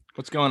Glenn.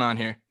 What's going on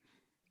here?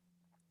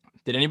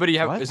 Did anybody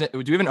have? Do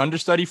we have an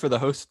understudy for the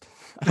host?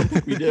 I don't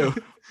think we do.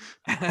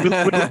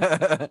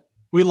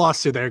 We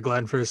lost you there,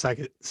 Glenn, for a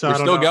second. So we're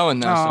still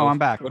going though. Oh, so I'm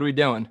back. What are we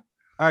doing?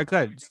 All right,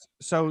 good.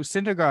 So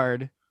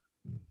Syndergaard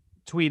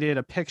tweeted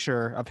a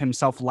picture of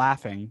himself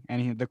laughing,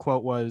 and the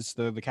quote was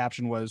the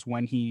caption was,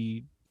 "When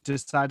he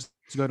decides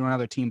to go to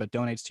another team but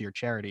donates to your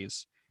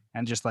charities,"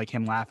 and just like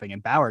him laughing.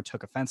 And Bauer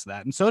took offense to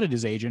that, and so did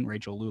his agent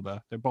Rachel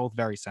Luba. They're both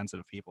very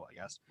sensitive people, I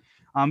guess.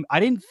 I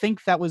didn't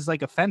think that was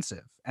like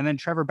offensive, and then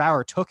Trevor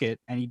Bauer took it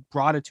and he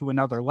brought it to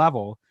another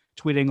level,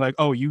 tweeting like,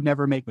 "Oh, you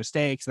never make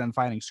mistakes," and then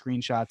finding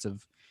screenshots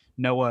of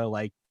Noah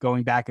like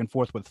going back and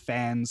forth with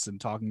fans and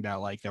talking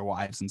about like their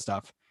wives and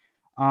stuff.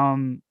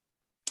 I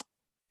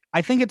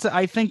think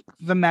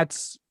the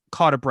Mets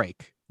caught a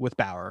break with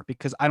Bauer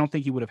because I don't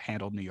think he would have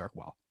handled New York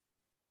well.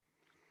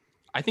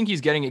 I think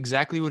he's getting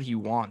exactly what he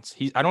wants.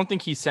 I don't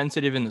think he's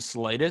sensitive in the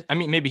slightest. I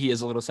mean, maybe he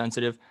is a little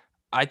sensitive.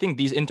 I think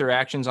these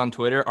interactions on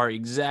Twitter are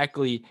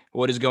exactly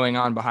what is going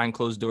on behind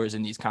closed doors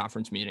in these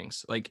conference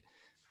meetings. Like,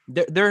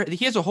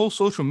 he has a whole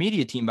social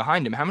media team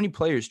behind him. How many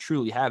players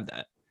truly have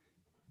that?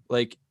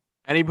 Like,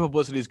 any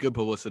publicity is good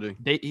publicity.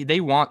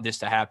 They want this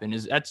to happen.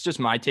 That's just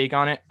my take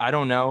on it. I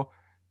don't know.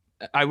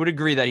 I would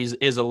agree that he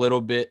is a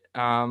little bit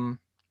got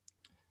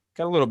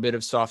a little bit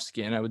of soft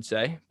skin, I would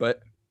say,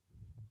 but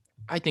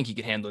I think he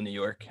could handle New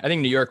York. I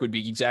think New York would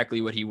be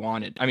exactly what he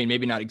wanted. I mean,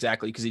 maybe not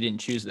exactly because he didn't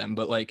choose them,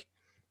 but like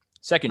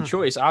second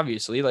choice,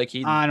 obviously. Like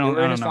I don't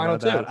know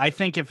about that. I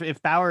think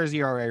if Bauer's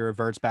ERA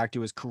reverts back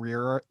to his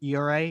career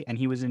ERA and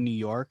he was in New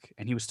York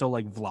and he was still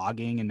like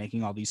vlogging and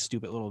making all these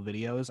stupid little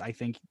videos, I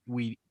think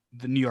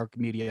the New York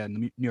media and the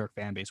New York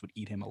fan base would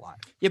eat him alive.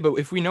 Yeah, but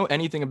if we know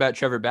anything about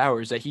Trevor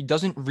Bauer is that he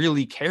doesn't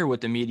really care what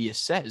the media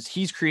says.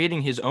 He's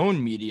creating his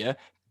own media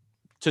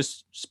to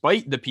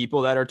spite the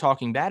people that are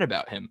talking bad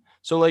about him.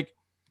 So like,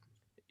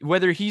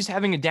 whether he's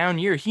having a down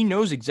year, he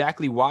knows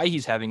exactly why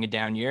he's having a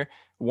down year.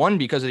 One,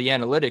 because of the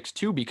analytics.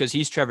 Two, because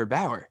he's Trevor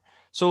Bauer.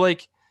 So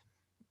like,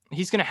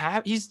 he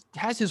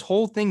has his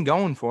whole thing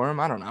going for him.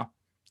 I don't know.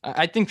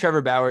 I think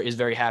Trevor Bauer is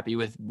very happy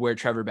with where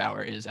Trevor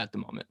Bauer is at the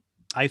moment.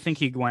 I think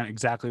he went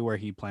exactly where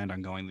he planned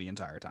on going the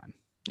entire time.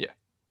 Yeah,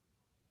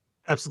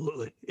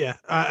 absolutely. Yeah,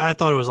 I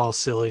thought it was all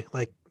silly.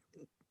 Like,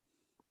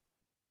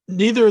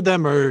 neither of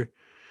them are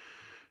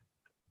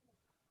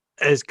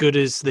as good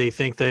as they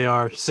think they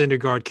are.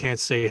 Syndergaard can't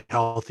stay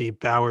healthy.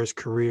 Bauer's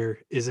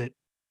career isn't,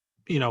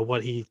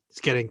 what he's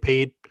getting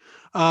paid.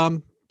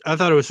 I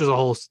thought it was just a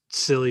whole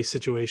silly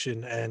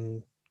situation,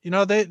 and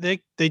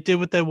they did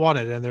what they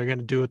wanted, and they're going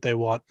to do what they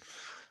want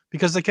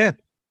because they can.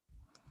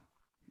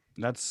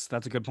 That's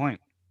a good point.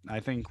 I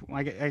think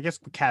I guess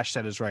Cash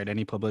said is right.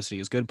 Any publicity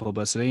is good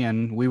publicity,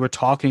 and we were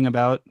talking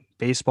about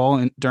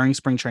baseball during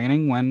spring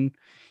training when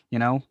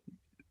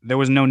there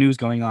was no news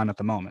going on at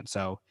the moment.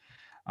 So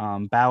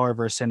Bauer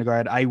versus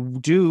Syndergaard. I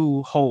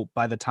do hope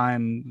by the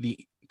time the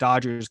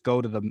Dodgers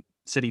go to the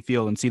Citi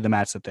Field and see the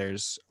Mets that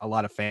there's a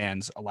lot of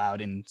fans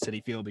allowed in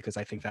Citi Field, because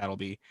I think that'll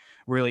be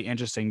really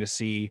interesting to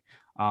see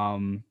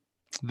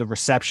the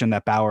reception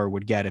that Bauer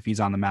would get if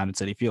he's on the mound at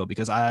Citi Field.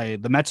 Because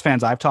the Mets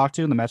fans I've talked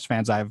to and the Mets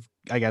fans I've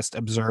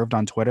observed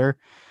on Twitter,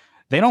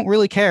 they don't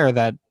really care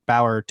that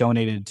Bauer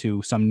donated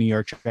to some New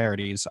York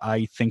charities,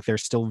 I think they're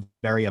still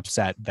very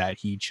upset that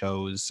he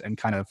chose and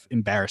kind of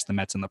embarrassed the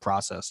Mets in the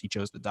process. He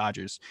chose the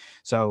Dodgers.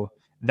 So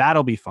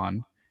that'll be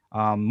fun.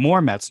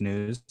 More Mets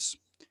news.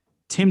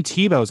 Tim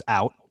Tebow's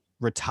out,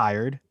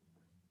 retired,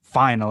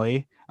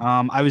 finally.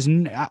 I'm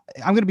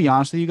going to be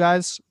honest with you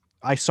guys.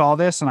 I saw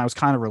this and I was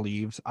kind of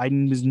relieved. I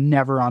was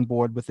never on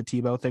board with the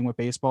Tebow thing with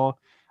baseball.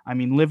 I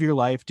mean, live your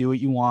life, do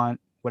what you want,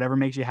 whatever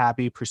makes you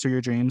happy, pursue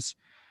your dreams.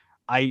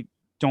 I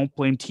don't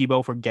blame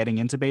Tebow for getting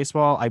into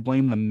baseball. I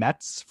blame the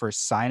Mets for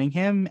signing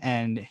him.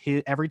 And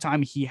every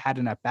time he had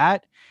an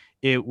at-bat,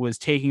 it was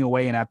taking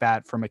away an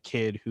at-bat from a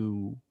kid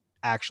who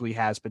actually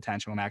has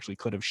potential and actually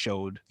could have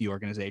showed the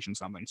organization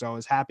something. So I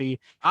was happy.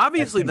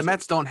 Obviously, the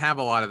Mets don't have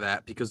a lot of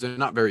that because they're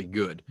not very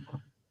good,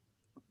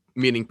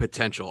 meaning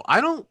potential. I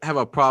don't have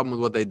a problem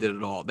with what they did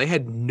at all. They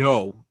had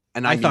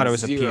I thought it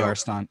was a PR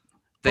stunt.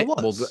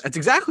 Well, that's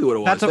exactly what it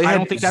was. I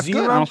don't think that's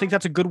good. I don't think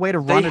that's a good way to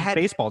run a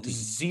baseball team.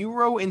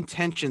 Zero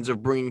intentions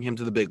of bringing him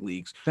to the big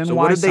leagues. Then so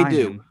why what did they sign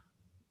do? him?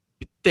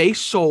 They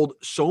sold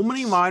so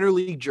many minor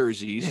league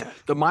jerseys. Yeah,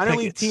 the minor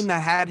league team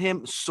that had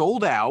him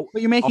sold out.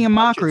 But you're making a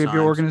mockery of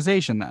your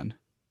organization then.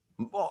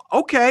 Well,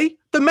 okay,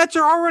 the Mets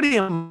are already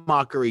a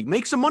mockery.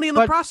 Make some money in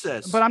the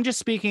process. But I'm just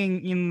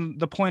speaking in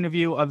the point of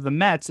view of the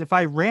Mets. If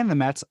I ran the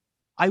Mets,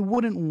 I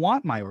wouldn't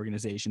want my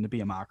organization to be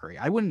a mockery.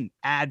 I wouldn't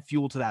add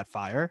fuel to that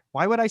fire.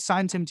 Why would I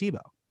sign Tim Tebow?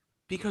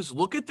 Because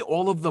look at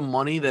all of the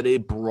money that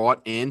it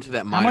brought into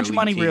that minor league How much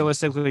money team.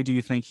 Realistically do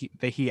you think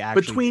he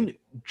actually between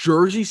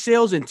jersey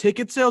sales and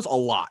ticket sales? A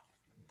lot.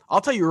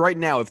 I'll tell you right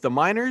now, if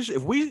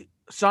we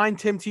signed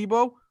Tim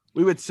Tebow,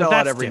 we would sell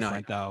out every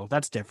night. Though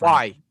that's different.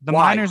 Why? The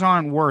Miners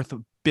aren't worth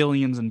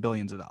billions and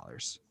billions of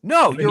dollars.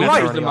 No, you're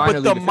right.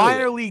 But the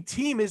minor league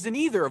team isn't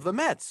either of the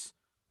Mets.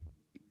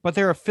 But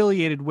they're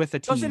affiliated with a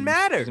team. Doesn't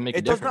matter.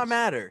 It does not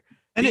matter.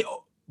 And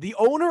the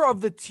owner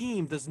of the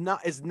team is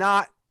not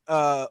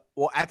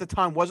at the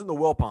time wasn't the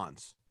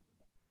Wilpons.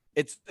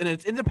 It's an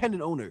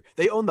independent owner.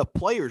 They own the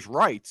players'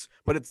 rights,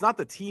 but it's not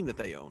the team that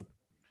they own.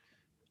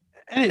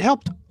 And it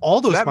helped all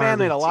those. That man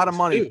made a lot of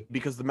money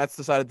because the Mets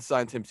decided to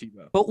sign Tim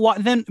Tebow. But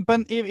what then?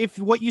 But if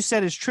what you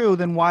said is true,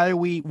 then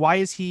why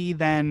is he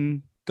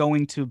then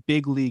going to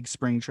big league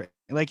spring training?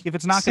 Like, if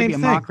it's not going to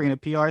be a mockery and a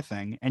PR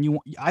thing, and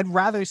I'd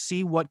rather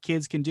see what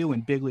kids can do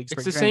in big league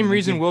spring training. It's the same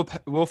reason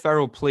Will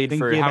Ferrell played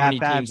for how many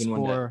teams in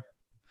one day.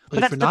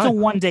 But that's a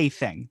one-day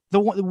thing.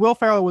 Will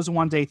Ferrell was a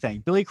one-day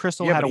thing. Billy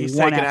Crystal had a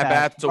one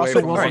at-bat. Away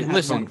from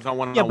listen,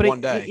 one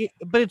day.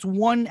 But it's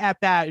one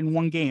at-bat in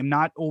one game,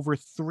 not over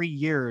 3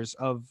 years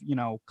of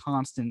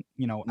constant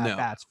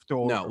at-bats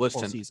through a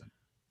full season.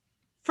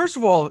 First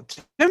of all,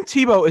 Tim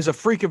Tebow is a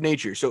freak of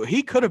nature, so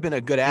he could have been a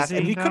good athlete,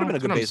 and he could have been a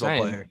good baseball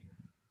player.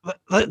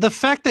 The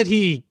fact that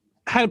he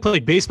hadn't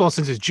played baseball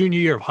since his junior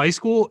year of high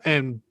school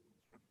and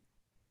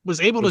was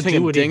able to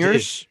do what he did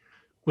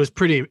is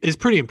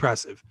pretty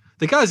impressive.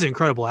 The guy's an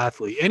incredible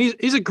athlete, and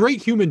he's a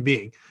great human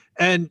being.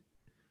 And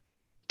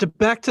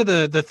back to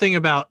the thing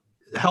about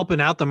helping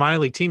out the minor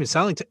league team and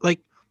selling,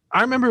 I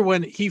remember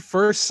when he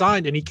first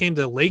signed and he came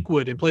to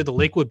Lakewood and played the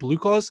Lakewood Blue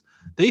Claws,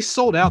 they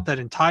sold out that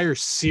entire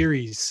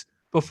series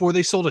before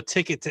they sold a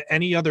ticket to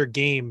any other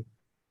game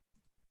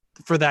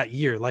for that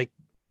year. Like,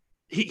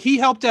 he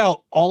helped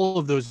out all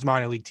of those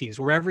minor league teams.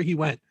 Wherever he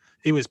went,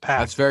 it was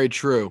packed. That's very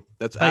true.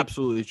 That's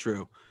absolutely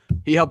true.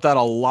 He helped out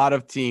a lot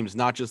of teams,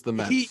 not just the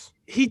Mets.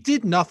 He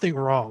did nothing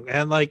wrong.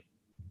 And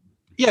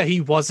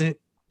he wasn't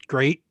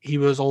great. He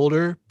was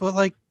older,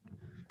 but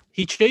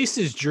he chased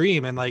his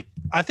dream. And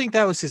I think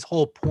that was his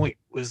whole point,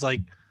 was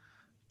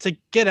to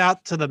get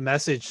out to the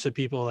message to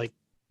people,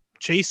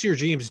 chase your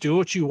dreams, do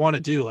what you want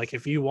to do.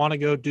 If you want to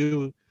go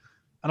do,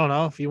 I don't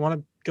know, if you want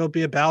to go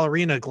be a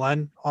ballerina,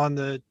 Glenn, on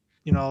the,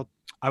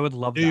 I would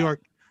love New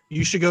York,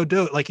 you should go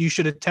do it. You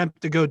should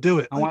attempt to go do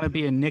it. I want to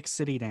be a Nick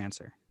City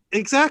dancer.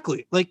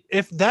 Exactly.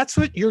 If that's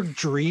what your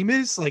dream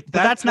is,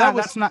 that's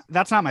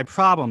not my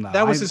problem though.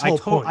 That was his whole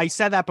point. I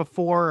said that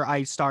before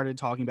I started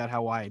talking about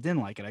why I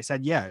didn't like it. I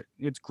said, yeah,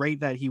 it's great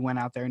that he went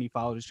out there and he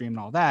followed his dream and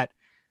all that.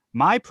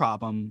 My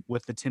problem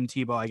with the Tim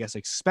Tebow, I guess,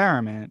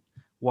 experiment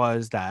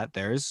was that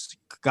there's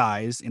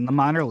guys in the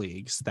minor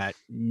leagues that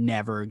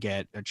never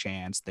get a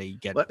chance. They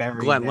get buried.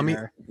 Glenn,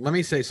 let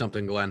me say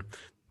something, Glenn.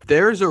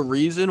 There's a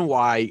reason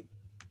why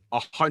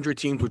 100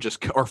 teams would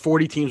just or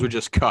 40 teams would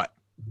just cut,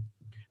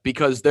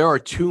 because there are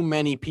too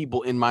many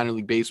people in minor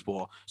league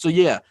baseball. So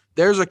yeah,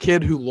 there's a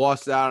kid who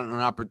lost out on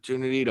an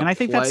opportunity to and I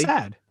think that's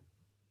sad.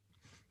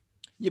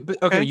 Yeah,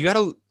 but okay, you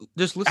gotta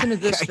just listen to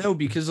this though,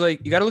 because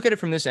you gotta look at it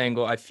from this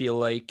angle. I feel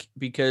like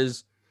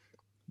this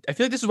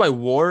is why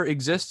WAR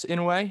exists in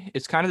a way.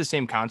 It's kind of the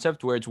same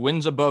concept where it's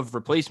wins above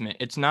replacement.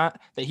 It's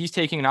not that he's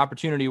taking an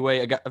opportunity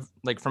away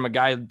from a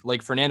guy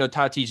like Fernando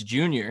Tatis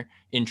Jr.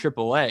 in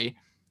AAA.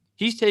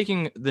 He's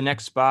taking the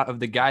next spot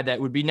of the guy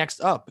that would be next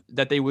up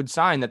that they would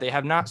sign that they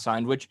have not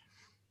signed, which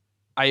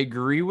I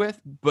agree with.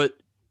 But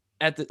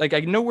I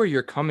know where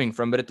you're coming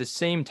from, but at the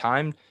same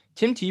time,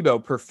 Tim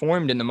Tebow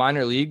performed in the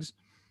minor leagues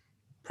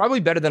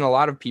probably better than a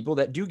lot of people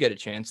that do get a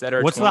chance that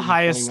are. What's the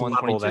highest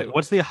level?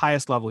 What's the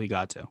highest level he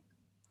got to?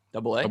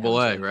 Double A. Double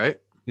A, right?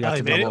 He got he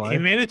to made double it. A. He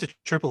made it to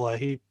AAA.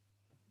 He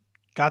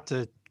got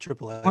to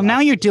AAA. Well, now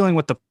last you're year. dealing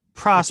with the years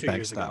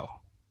prospects, ago. though.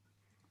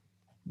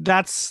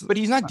 That's But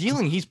he's not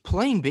dealing. He's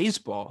playing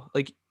baseball.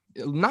 Like,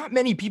 not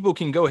many people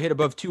can go hit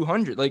above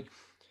 200. Like,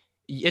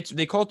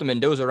 they call it the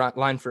Mendoza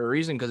line for a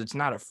reason because it's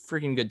not a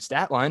freaking good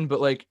stat line.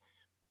 But like,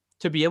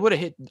 to be able to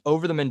hit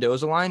over the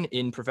Mendoza line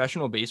in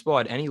professional baseball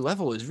at any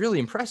level is really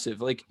impressive.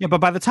 Like, yeah, but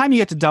by the time you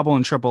get to double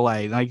in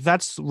AAA, like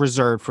that's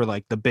reserved for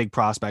like the big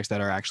prospects that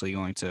are actually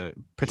going to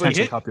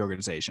potentially help your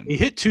organization. He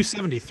hit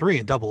 273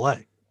 in AA.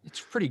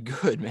 it's pretty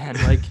good, man.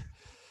 Like,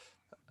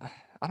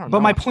 I don't know.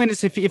 But my point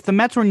is, if the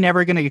Mets were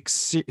never going to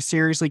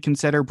seriously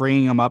consider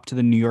bringing him up to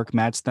the New York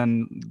Mets,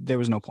 then there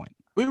was no point.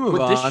 We move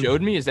What on. this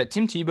showed me is that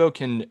Tim Tebow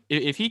can,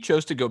 if he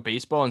chose to go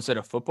baseball instead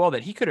of football,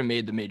 that he could have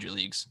made the major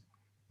leagues.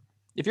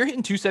 If you're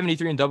hitting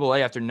 273 in AA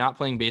after not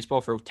playing baseball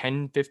for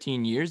 10,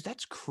 15 years,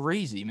 that's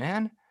crazy,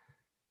 man.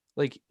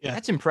 Like,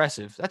 that's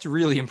impressive. That's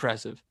really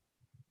impressive.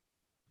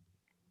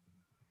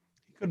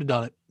 He could have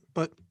done it.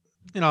 But,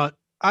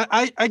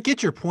 I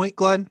get your point,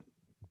 Glenn,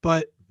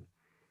 but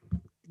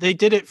they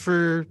did it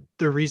for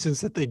the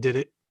reasons that they did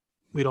it.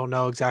 We don't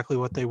know exactly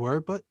what they were,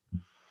 but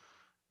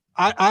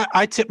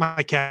I tip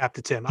my cap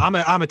to Tim. I'm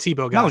a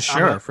Tebow guy. No,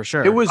 sure, for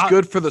sure. It was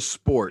good for the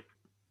sport.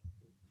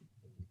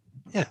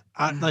 Yeah,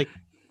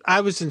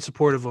 I was in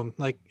support of him.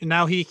 Like,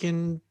 now he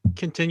can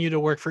continue to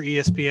work for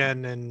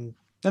ESPN, and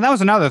that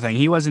was another thing.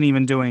 He wasn't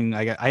even doing.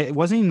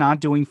 Wasn't he not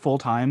doing full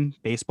time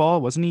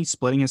baseball? Wasn't he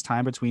splitting his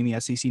time between the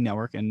SEC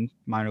network and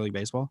minor league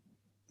baseball?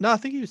 no, I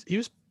think he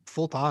was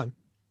full time.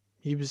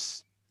 He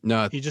was.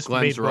 No, He just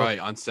Glenn's made both. right.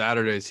 On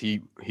Saturdays,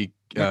 he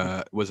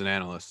was an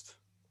analyst.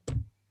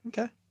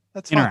 Okay,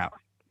 that's In fine. or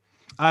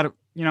out?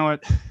 You know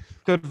what?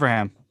 Good for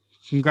him.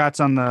 Congrats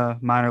on the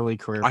minor league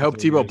career. I for hope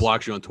 3 Tebow years.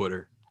 blocks you on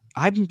Twitter.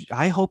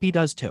 I hope he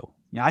does too.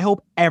 Yeah, I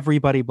hope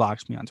everybody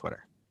blocks me on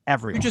Twitter.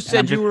 Everyone. You just And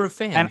I'm said you were a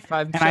fan and-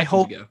 5 and seconds I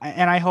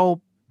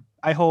ago.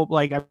 hope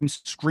like I'm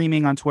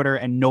screaming on Twitter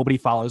and nobody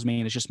follows me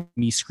and it's just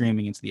me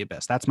screaming into the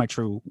abyss. That's my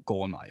true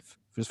goal in life,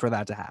 is for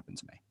that to happen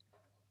to me.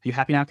 Are you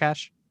happy now,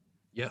 Cash?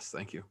 Yes,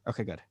 thank you.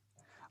 Okay, good.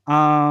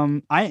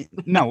 I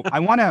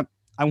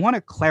want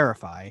to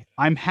clarify.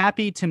 I'm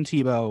happy Tim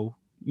Tebow,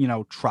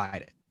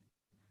 tried it.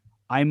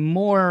 I'm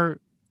more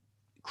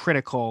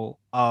critical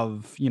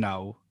of,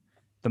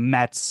 the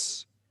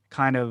Mets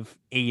kind of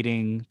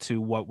aiding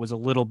to what was a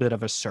little bit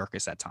of a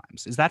circus at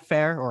times. Is that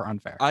fair or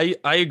unfair? I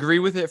agree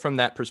with it from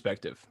that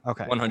perspective.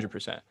 Okay.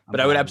 100%. I'm But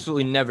I would glad.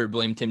 absolutely never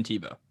blame Tim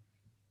Tebow.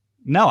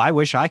 No, I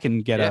wish I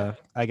can get Yeah.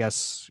 I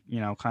guess,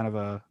 kind of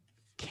a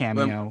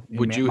cameo. in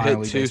Would you minor hit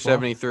league baseball.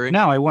 273?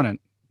 No, I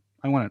wouldn't.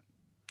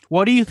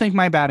 What do you think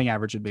my batting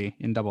average would be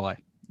in AA?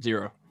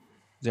 0.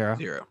 Zero.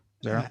 Zero.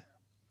 Zero.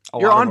 A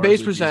Your lot of on ours base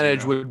would be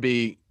percentage 0. would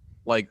be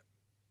like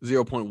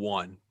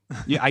 0.1.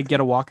 Yeah, I'd get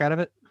a walk out of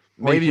it.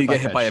 Or Maybe you hit get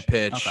hit by a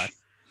pitch. Okay.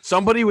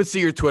 Somebody would see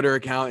your Twitter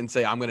account and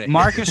say, I'm going to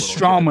Marcus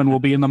Stroman will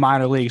be in the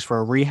minor leagues for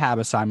a rehab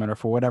assignment or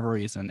for whatever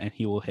reason, and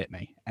he will hit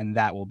me. And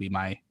that will be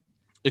my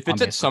If on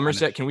it's at base Somerset,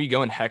 percentage. can we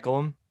go and heckle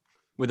him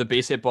with a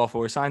base hit ball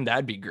 4 sign?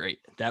 That'd be great.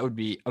 That would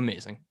be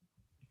amazing.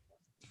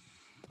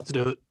 Let's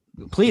do it.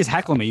 please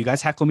heckle me. You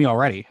guys heckle me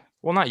already.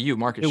 Well, not you,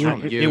 Marcus It,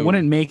 Stroman. would, You. it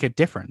wouldn't make a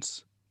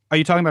difference. Are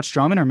you talking about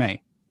Stroman or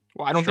me?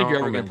 Well, I don't think you're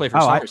ever going to Stroman. play for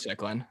Oh, I- Somerset,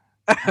 Glenn.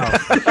 Oh.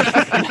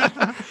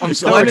 I'm We're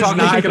sorry. is talking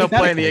not taking up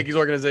play in the hypothetical. Yankees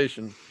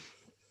organization.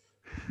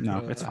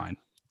 No, it's fine.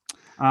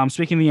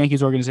 Speaking of the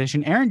Yankees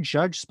organization, Aaron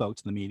Judge spoke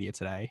to the media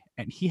today,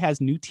 and he has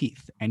new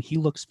teeth, and he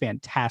looks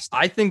fantastic.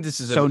 I think this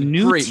is So a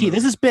new great teeth. move.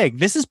 This is big.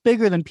 This is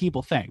bigger than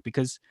people think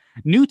because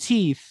new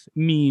teeth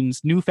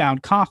means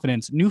newfound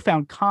confidence.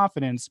 Newfound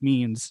confidence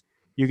means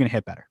you're going to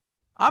hit better.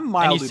 I'm and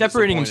mildly he's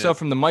separating disappointed. himself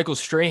from the Michael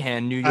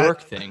Strahan New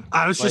York thing.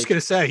 I was just Like, going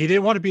to say, he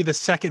didn't want to be the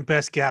second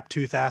best gap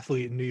tooth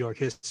athlete in New York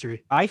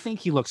history. I think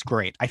he looks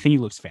great. I think he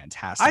looks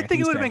fantastic. I think it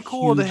he's would have got been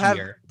cool to huge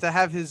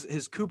have ear.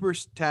 his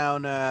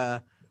Cooperstown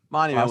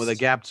monument with a Bust.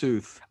 gap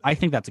tooth. I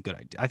think that's a good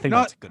idea. I think No,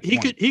 that's a good.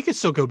 point. he could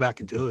still go back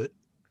and do it.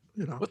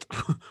 You know,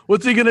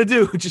 What's he gonna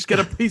do? Just get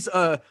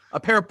a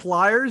pair of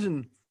pliers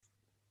and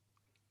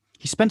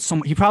He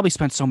probably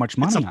spent so much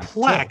money it's on a it, too.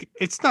 plaque.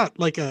 It's not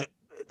like a.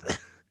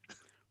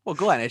 well,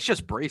 Glenn, it's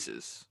just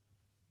braces.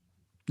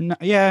 No,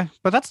 yeah,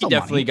 but that's he still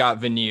definitely money. got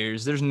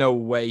veneers. There's no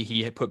way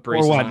he had put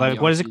braces what? on Like, me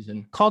what all is it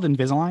season. called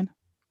Invisalign.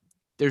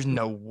 There's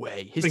no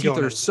way. His Been teeth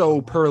going are on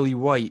so Invisalign. pearly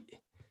white.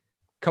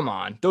 Come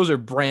on. Those are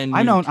brand new.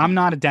 I don't. teeth. I'm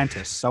not a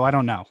dentist, so I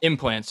don't know.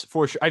 Implants,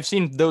 for sure. I've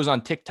seen those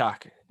on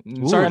TikTok.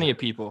 Ooh. Plenty of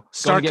people.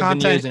 Start Going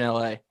to get veneers contact-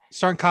 in LA.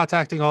 Start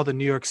contacting all the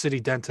New York City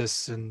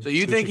dentists and. So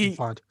you see what think can he-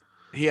 find.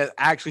 He has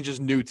actually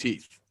just new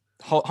teeth.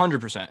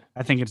 100%.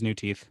 I think it's new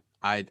teeth.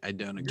 I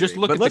don't agree. Just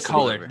look But at the listen,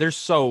 color. whatever. They're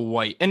so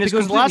white. And it's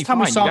Because the last completely time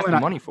we fine. saw You him, got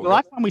the money for the it.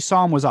 last time we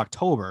saw him was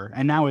October,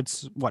 and now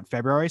it's what,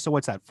 February. So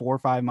what's that? 4 or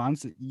 5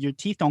 months. Your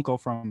teeth don't go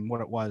from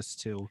what it was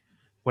to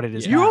what it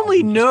is. You now.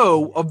 only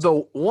know of the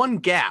one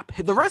gap.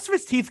 The rest of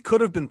his teeth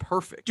could have been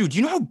perfect. Dude,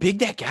 you know how big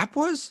that gap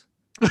was?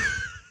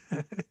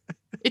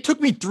 It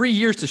took me 3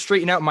 years to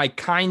straighten out my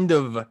kind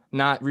of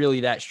not really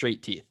that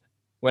straight teeth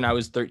when I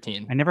was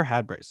 13. I never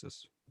had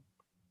braces.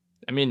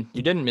 I mean,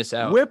 you didn't miss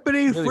out.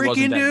 Whippity Really wasn't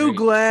freaking that do, great.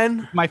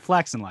 Glenn. My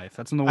flex in life.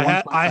 That's in the one.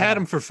 I had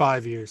him for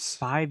 5 years.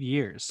 5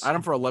 years. I had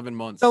him for 11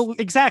 months. So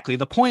exactly.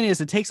 The point is,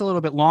 it takes a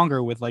little bit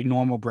longer with like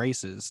normal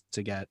braces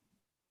to get.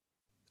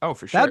 Oh,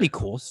 for sure. That'd be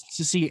cool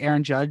to see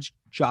Aaron Judge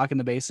jocking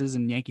the bases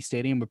in Yankee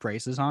Stadium with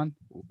braces on.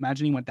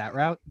 Imagine he went that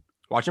route.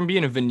 Watch him be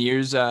in a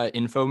Veneers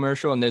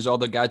infomercial, and there's all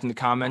the guys in the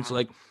comments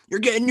like,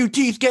 "You're getting new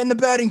teeth, get in the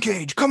batting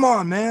cage. Come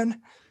on,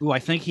 man." Ooh, I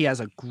think he has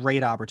a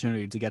great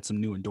opportunity to get some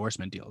new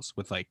endorsement deals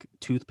with like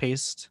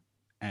toothpaste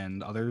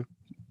and other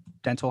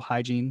dental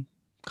hygiene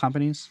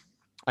companies.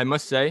 I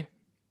must say,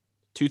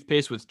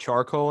 toothpaste with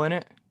charcoal in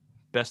it,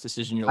 best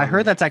decision you'll I ever heard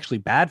make. that's actually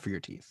bad for your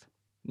teeth.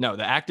 No,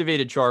 the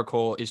activated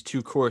charcoal is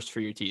too coarse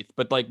for your teeth,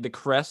 but like the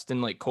Crest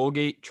and like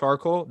Colgate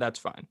charcoal, that's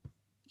fine.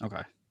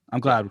 Okay. I'm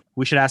glad.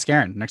 We should ask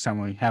Aaron next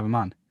time we have him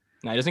on.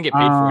 Now, he doesn't get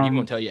paid for it. He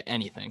won't tell you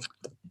anything.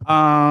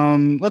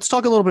 Let's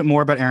talk a little bit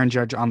more about Aaron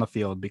Judge on the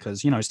field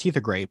because, his teeth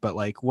are great, but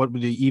like what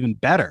would be even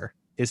better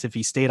is if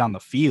he stayed on the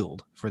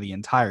field for the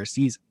entire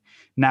season.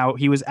 Now,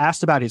 he was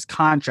asked about his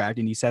contract,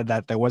 and he said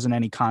that there wasn't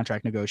any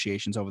contract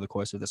negotiations over the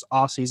course of this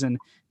offseason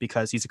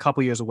because he's a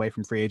couple years away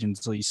from free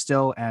agency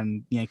still,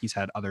 and the Yankees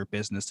had other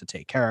business to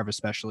take care of,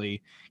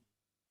 especially,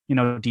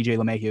 DJ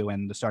LeMahieu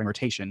and the starting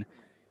rotation.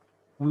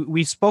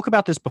 We spoke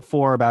about this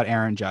before about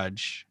Aaron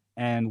Judge,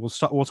 and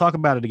we'll talk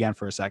about it again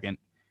for a second.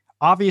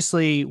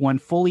 Obviously, when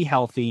fully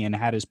healthy and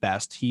at his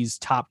best, he's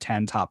top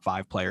 10, top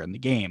 5 player in the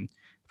game.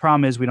 The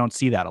problem is we don't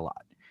see that a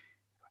lot.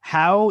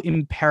 How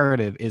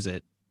imperative is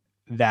it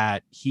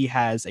that he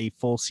has a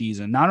full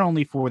season, not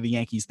only for the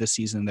Yankees this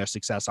season and their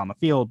success on the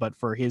field, but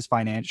for his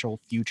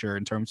financial future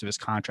in terms of his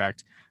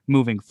contract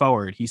moving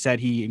forward? He said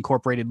he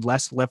incorporated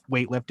less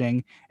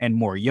weightlifting and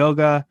more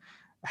yoga.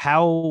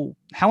 How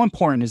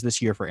important is this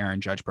year for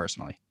Aaron Judge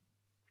personally?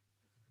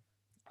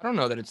 I don't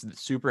know that it's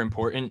super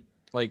important.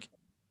 Like,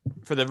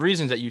 for the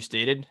reasons that you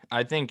stated,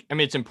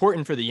 it's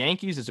important for the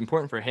Yankees. It's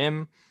important for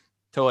him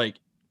to like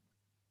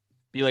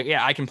be like,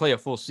 yeah, I can play a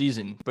full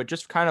season, but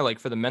just kind of like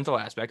for the mental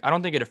aspect, I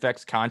don't think it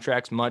affects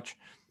contracts much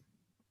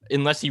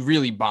unless he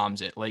really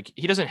bombs it. Like,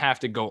 he doesn't have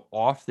to go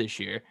off this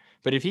year,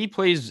 but if he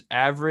plays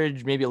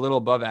average, maybe a little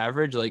above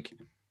average, like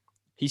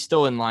he's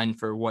still in line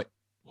for what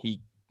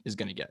he is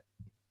going to get.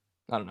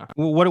 I don't know.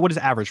 What is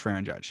average for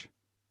Aaron Judge?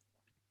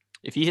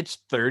 If he hits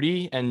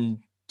 30 and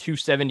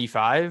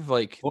 275,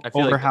 like I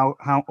feel over like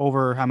how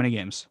over how many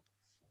games?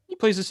 He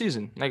plays the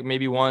season, like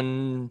maybe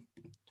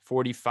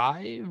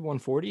 145,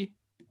 140.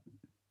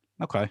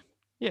 Okay.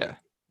 Yeah.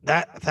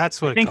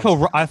 That's what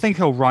I think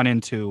he'll run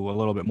into a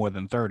little bit more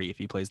than 30 if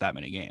he plays that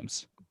many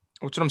games.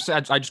 That's what I'm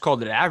saying. I just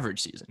called it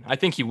average season. I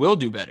think he will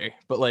do better,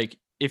 but like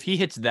if he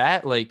hits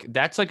that, like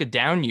that's like a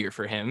down year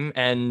for him,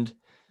 and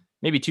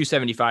maybe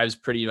 275 is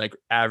pretty like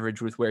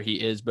average with where he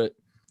is. But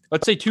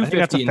let's say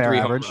 250 and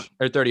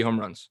 30 home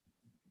runs.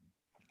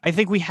 I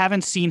think we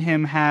haven't seen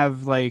him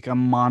have like a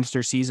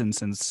monster season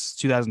since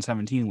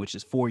 2017, which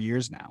is 4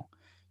 years now.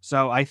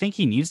 So I think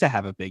he needs to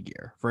have a big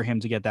year for him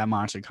to get that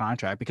monster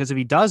contract, because if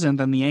he doesn't,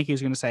 then the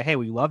Yankees are going to say, hey,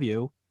 we love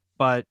you,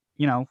 but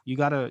you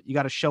gotta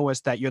show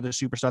us that you're the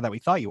superstar that we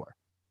thought you were.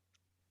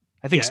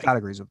 I think Scott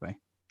agrees with me.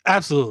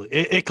 Absolutely.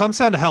 It comes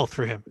down to health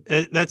for him.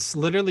 That's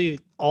literally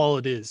all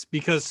it is,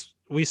 because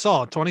we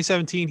saw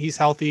 2017, he's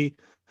healthy,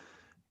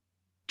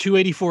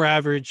 284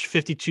 average,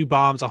 52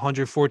 bombs,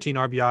 114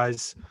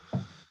 RBIs.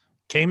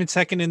 Came in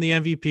second in the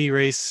MVP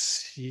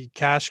race.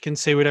 Cash can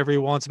say whatever he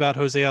wants about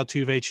Jose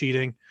Altuve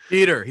cheating.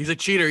 Cheater. He's a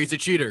cheater. He's a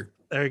cheater.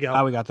 There you go.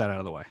 Oh, we got that out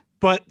of the way.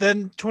 But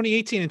then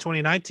 2018 and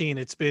 2019,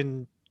 it's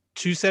been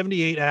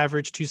 278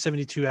 average,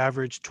 272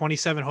 average,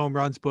 27 home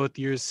runs both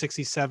years,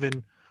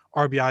 67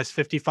 RBIs,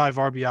 55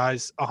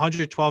 RBIs,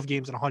 112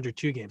 games and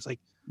 102 games.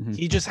 Like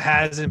he just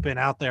hasn't been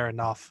out there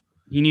enough.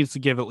 He needs to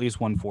give at least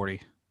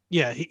 140.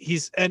 Yeah,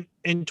 and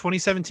in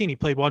 2017 he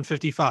played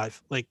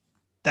 155. Like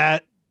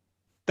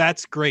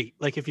that's great.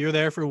 Like if you're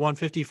there for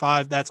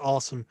 155, that's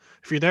awesome.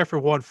 If you're there for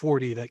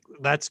 140,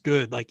 that's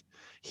good. Like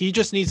he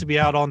just needs to be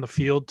out on the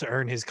field to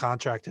earn his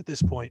contract at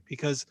this point,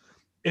 because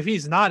if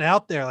he's not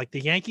out there, like the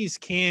Yankees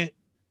can't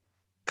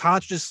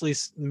consciously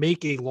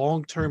make a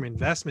long-term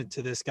investment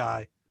to this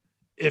guy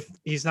if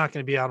he's not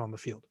going to be out on the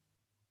field.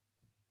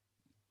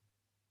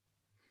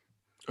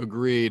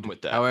 Agreed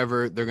with that.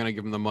 However, they're going to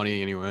give him the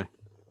money anyway.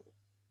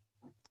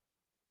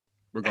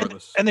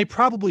 Regardless. And they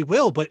probably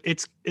will, but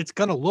it's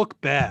going to look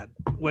bad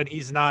when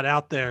he's not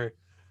out there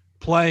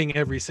playing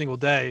every single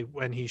day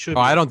when he should be.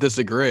 I don't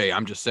disagree.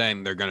 I'm just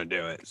saying they're going to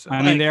do it. So.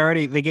 I mean,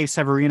 they gave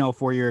Severino a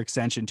 4-year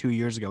extension 2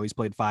 years ago. He's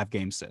played 5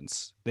 games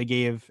since. They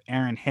gave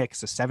Aaron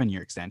Hicks a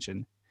 7-year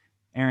extension.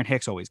 Aaron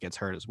Hicks always gets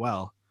hurt as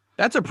well.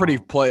 That's a pretty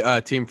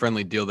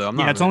team-friendly deal, though.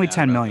 It's only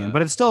 $10 million,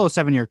 but it's still a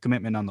 7-year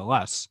commitment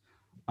nonetheless.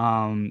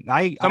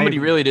 Somebody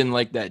really didn't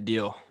like that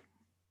deal.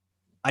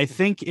 I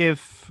think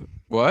if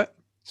what?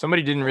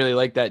 Somebody didn't really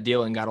like that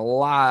deal and got a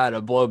lot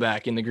of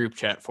blowback in the group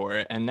chat for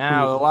it. And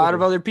now a lot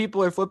of other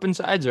people are flipping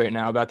sides right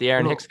now about the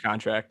Aaron Hicks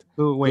contract.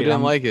 Who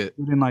didn't like it?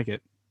 Who didn't like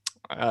it?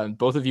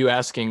 Both of you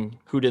asking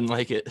who didn't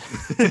like it.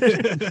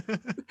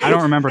 I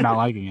don't remember not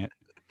liking it.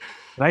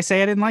 Did I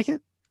say I didn't like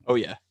it? Oh,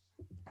 yeah.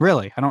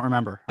 Really? I don't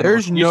remember. I don't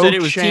There's You no said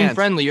it was team chance.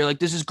 friendly. You're like,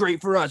 this is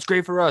great for us,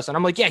 great for us. And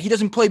I'm like, yeah, he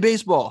doesn't play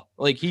baseball.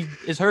 Like he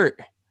is hurt.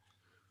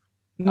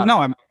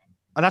 No,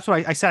 that's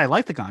what I said. I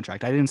like the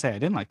contract. I didn't say I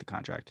didn't like the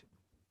contract.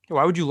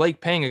 Why would you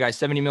like paying a guy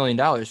 $70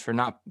 million for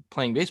not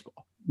playing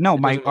baseball? No, It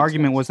my doesn't make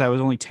argument sense. was that it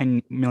was only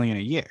 10 million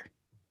a year.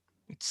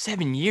 It's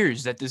 7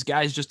 years that this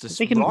guy's just a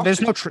They can.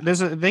 There's roster. no.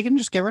 They can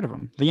just get rid of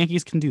him. The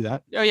Yankees can do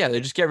that. Oh yeah, they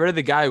just get rid of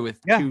the guy with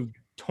Yeah. 2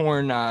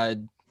 torn. I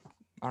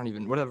don't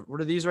even. What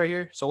are these right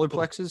here? Solar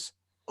plexus?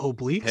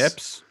 Obliques.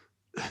 Hips,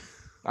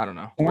 I don't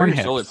know. Torn Where are your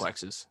hips. solar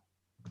plexus?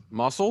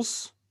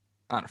 muscles,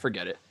 I don't know,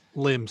 forget it.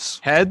 Limbs.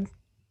 head,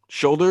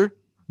 shoulder,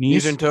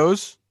 knees Knees. and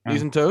toes, Yeah.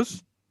 knees and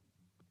toes.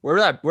 We're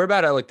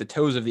about at like the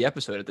toes of the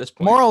episode at this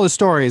point. Moral of the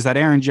story is that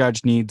Aaron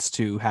Judge needs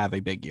to have a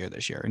big year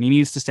this year, and he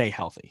needs to stay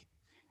healthy.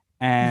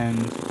 And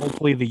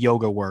hopefully the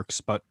yoga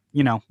works. But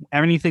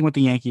anything with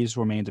the Yankees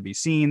remains to be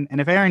seen. And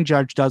if Aaron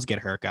Judge does get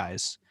hurt,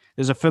 guys,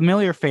 there's a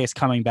familiar face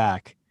coming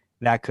back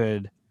that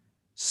could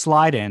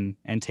slide in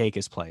and take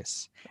his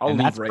place. I'll and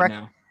leave that's right Brett-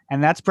 now.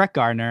 And that's Brett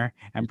Gardner.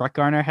 And Brett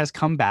Gardner has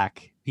come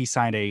back. He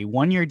signed a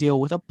 1-year deal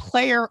with a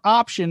player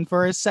option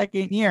for his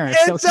second year.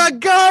 It's a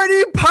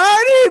Gardy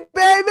party,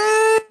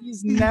 baby.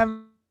 He's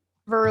never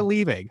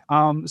leaving.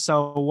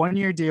 So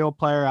 1-year deal,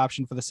 player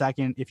option for the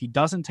second. If he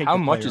doesn't take How the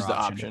much player is the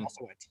option,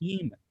 option? also a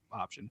team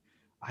option.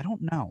 I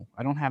don't know.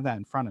 I don't have that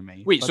in front of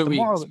me. Wait, But so the we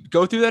moral-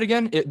 go through that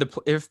again? If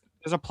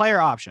there's a player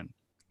option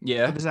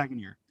yeah, for the second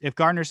year. If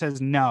Gardner says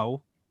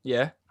no,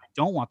 yeah, I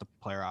don't want the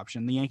player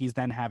option, the Yankees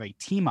then have a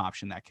team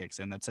option that kicks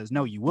in that says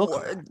no, you will.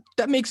 come back.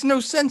 that makes no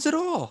sense at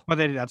all. But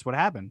that's what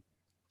happened.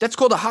 That's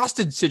called a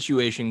hostage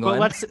situation, Glenn.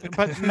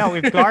 But no,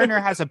 if Gardner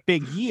has a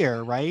big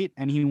year, right,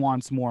 and he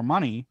wants more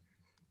money,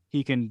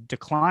 he can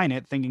decline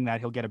it, thinking that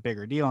he'll get a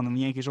bigger deal. And then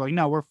the Yankees are like,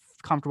 no, we're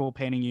comfortable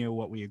paying you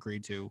what we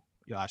agreed to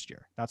last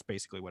year. That's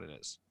basically what it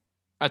is.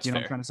 That's You know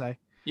fair. what I'm trying to say?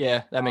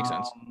 Yeah, that makes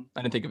sense. Um,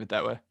 I didn't think of it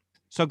that way.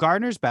 So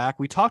Gardner's back.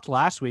 We talked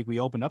last week. We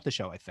opened up the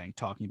show, I think,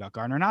 talking about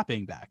Gardner not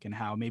being back and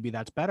how maybe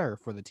that's better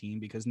for the team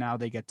because now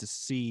they get to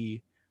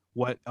see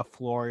what a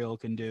Florial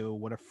can do,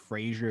 what a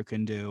Frazier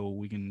can do.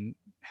 We can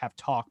have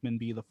Talkman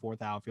be the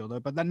fourth outfielder,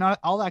 but then not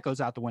all that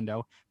goes out the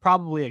window,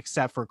 probably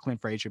except for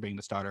Clint Frazier being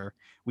the starter.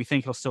 We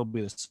think he'll still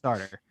be the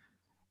starter.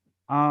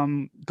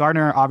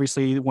 Gardner,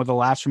 obviously, one of the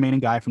last remaining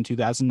guy from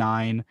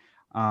 2009.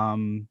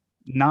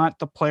 Not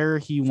the player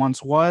he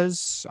once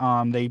was.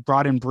 They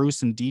brought in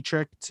Bruce and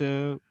Dietrich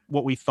to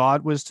what we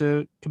thought was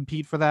to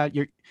compete for that.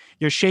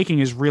 Your shaking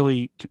is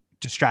really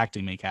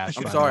distracting me, Cash.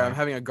 I'm by the sorry, way. I'm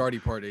having a Gardy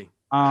party.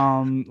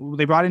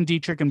 They brought in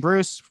Dietrich and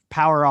Bruce,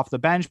 power off the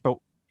bench, but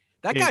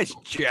That It- guy's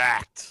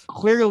jacked.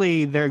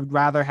 clearly they'd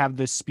rather have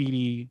this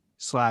speedy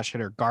slash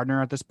hitter Gardner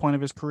at this point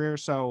of his career.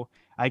 So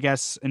I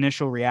guess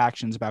initial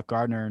reactions about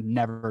Gardner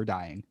never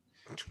dying.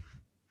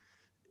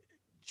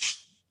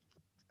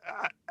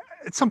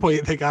 At some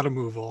point, they got to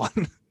move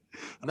on.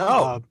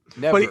 No,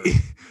 never. But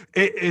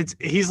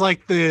he's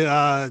like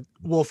the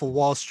Wolf of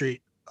Wall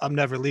Street. I'm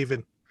never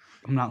leaving.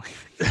 I'm not.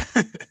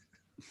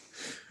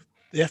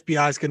 The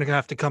FBI is going to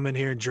have to come in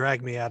here and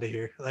drag me out of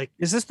here. Like,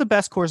 Is this the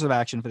best course of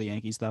action for the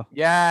Yankees, though?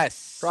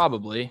 Yes.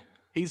 Probably.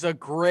 He's a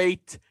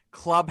great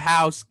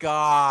clubhouse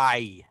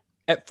guy.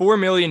 At $4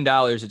 million,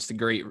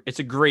 it's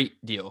a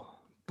great deal.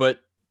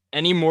 But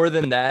any more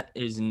than that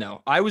is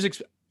no. All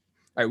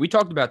right, we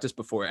talked about this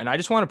before, and I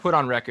just want to put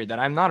on record that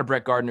I'm not a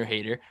Brett Gardner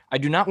hater. I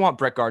do not want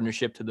Brett Gardner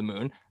shipped to the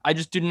moon. I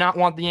just do not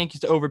want the Yankees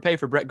to overpay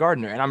for Brett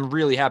Gardner, and I'm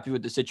really happy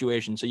with the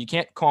situation. So you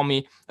can't call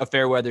me a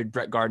fair-weathered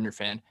Brett Gardner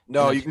fan.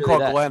 No, It's you can really call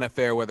that. Glenn a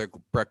fair weather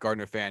Brett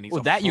Gardner fan. He's Well,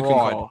 a that you can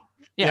fraud. call.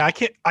 yeah, I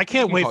can't You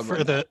can wait call for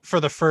Glenn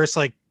the first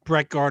like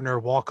Brett Gardner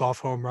walk-off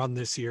home run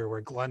this year where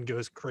Glenn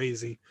goes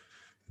crazy.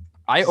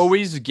 I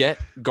always get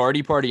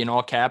Gardy Party in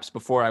all caps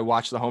before I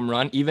watch the home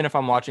run, even if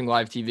I'm watching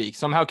live TV.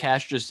 Somehow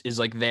Cash just is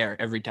like there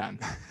every time.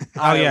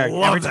 Oh, yeah, I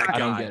love every that time- I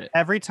don't guy. get it.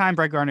 Every time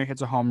Brett Gardner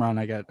hits a home run,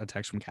 I get a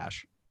text from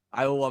Cash.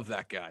 I love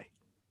that guy.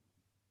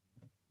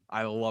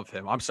 I love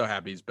him. I'm so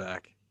happy he's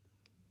back.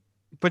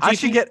 But I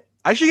should get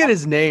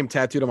his name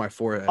tattooed on my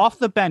forehead. off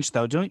the bench,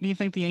 though. Do you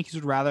think the Yankees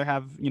would rather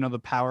have the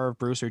power of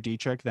Bruce or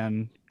Dietrich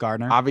than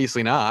Gardner?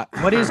 Obviously not.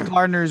 What is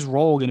Gardner's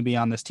role going to be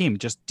on this team?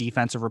 Just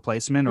defensive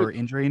replacement or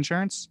injury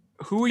insurance?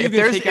 Who are you If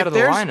going to there's- take out if of the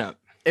there's- lineup?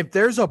 If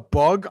there's a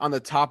bug on the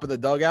top of the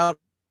dugout,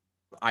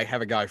 I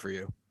have a guy for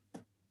you.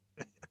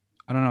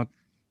 I don't know.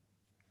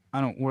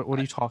 What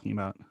are you talking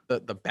about?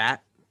 The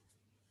bat.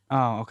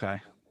 Oh, okay.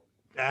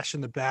 Dash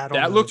in the bat.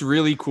 That looked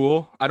really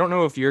cool. I don't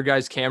know if your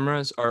guys'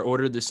 cameras are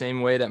ordered the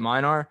same way that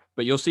mine are,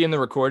 but you'll see in the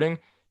recording,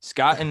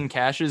 Scott and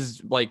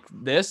Cash's like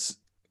this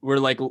were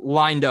like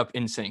lined up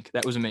in sync.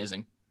 That was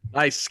amazing.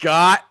 Nice,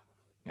 Scott.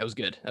 That was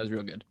good. That was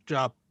real good.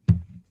 job.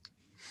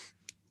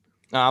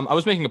 I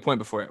was making a point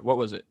before it. What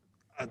was it?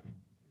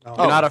 No,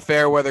 You're not a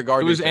fair weather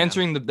Gardner. It was fan.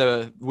 answering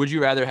the would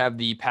you rather have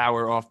the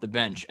power off the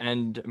bench?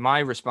 And my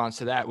response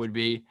to that would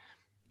be,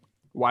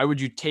 why would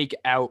you take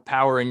out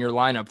power in your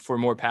lineup for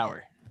more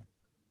power?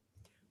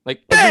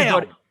 Like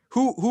everybody,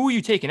 who are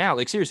you taking out?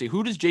 Like seriously,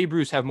 who does Jay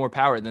Bruce have more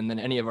power than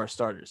any of our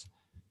starters?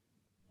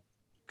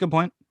 Good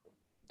point.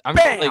 I'm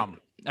Bam! like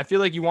I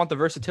feel like you want the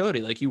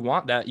versatility. Like you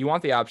want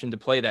the option to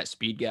play that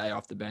speed guy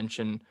off the bench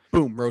and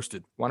Boom,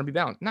 roasted. want to be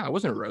balanced. No, it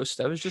wasn't a roast.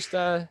 That was just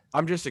I'm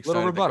just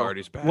excited that rebuttal.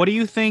 Gardy's back. What do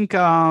you think?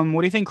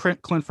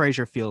 Clint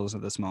Frazier feels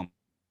at this moment?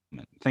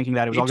 Thinking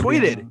that it was He all gonna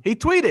be- tweeted. He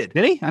tweeted.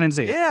 Did he? I didn't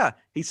see it. Yeah.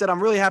 He said,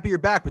 "I'm really happy you're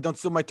back, but don't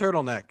steal my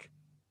turtleneck."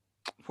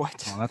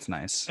 what? Oh, that's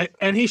nice.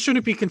 And he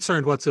shouldn't be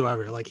concerned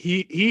whatsoever. Like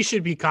he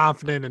should be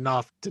confident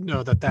enough to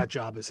know that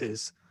job is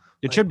his.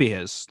 It should be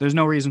his. There's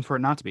no reason for it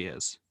not to be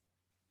his.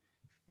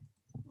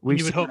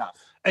 You would hope,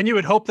 and you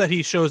would hope that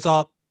he shows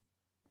up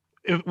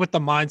with the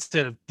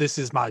mindset of this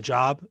is my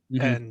job,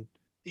 Mhm. and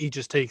he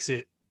just takes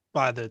it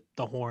by the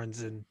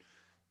horns, and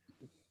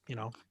is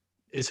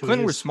If who Clinton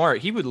he was is.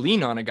 smart, he would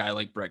lean on a guy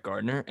like Brett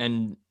Gardner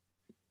and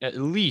at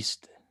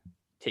least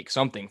take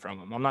something from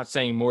him. I'm not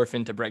saying morph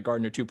into Brett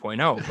Gardner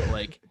 2.0, but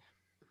like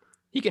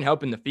he can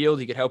help in the field.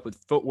 He could help with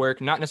footwork,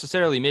 not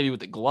necessarily maybe with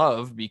the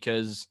glove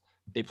because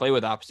they play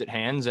with opposite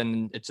hands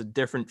and it's a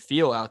different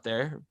feel out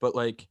there. But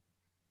like,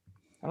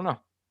 I don't know.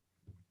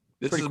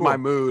 This Pretty is cool. my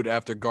mood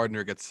after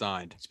Gardner gets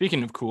signed.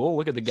 Speaking of cool,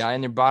 look at the guy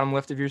in the bottom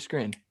left of your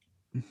screen.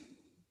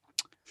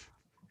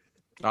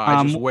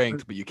 I just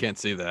winked, but you can't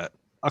see that.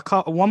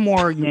 One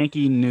more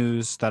Yankee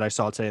news that I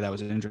saw today that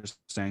was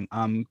interesting.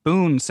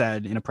 Boone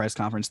said in a press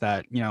conference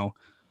that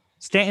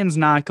Stanton's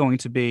not going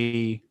to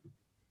be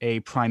a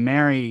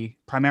primarily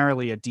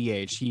a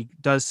DH. He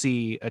does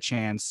see a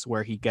chance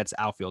where he gets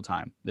outfield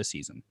time this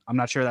season. I'm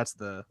not sure that's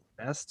the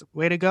best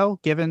way to go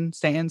given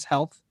Stanton's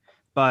health,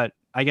 but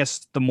I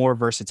guess the more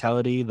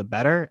versatility, the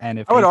better. And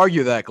if I would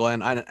argue that,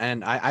 Glenn,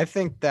 I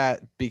think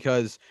that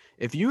because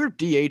if you're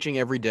DHing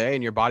every day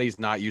and your body's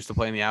not used to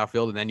playing the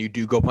outfield, and then you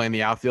do go play in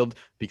the outfield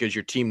because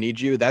your team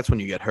needs you, that's when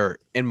you get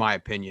hurt, in my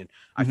opinion.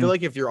 I feel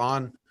like if you're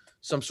on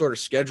some sort of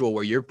schedule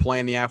where you're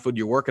playing the outfield,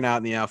 you're working out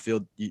in the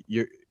outfield,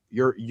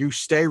 you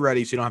stay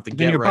ready so you don't have to then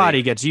get your ready.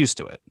 body gets used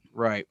to it.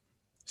 Right.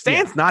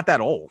 Stan's not that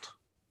old.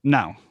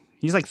 No,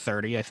 he's like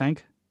 30, I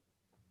think.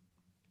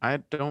 I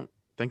don't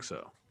think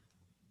so.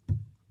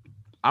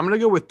 I'm going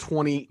to go with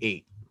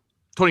 28,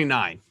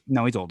 29.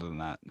 No, he's older than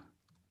that.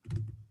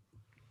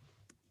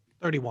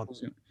 31.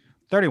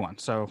 31.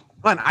 So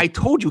Glenn, I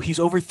told you he's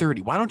over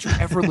 30. Why don't you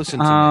ever listen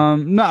to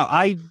me? no,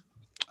 I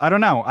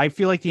don't know. I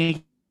feel like the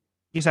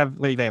Yankees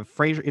they have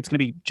Frazier. It's going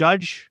to be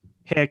Judge,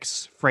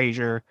 Hicks,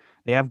 Frazier.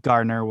 They have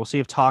Gardner. We'll see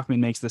if Tauchman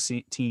makes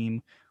the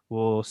team.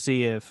 We'll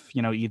see if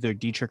either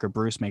Dietrich or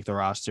Bruce make the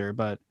roster.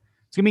 But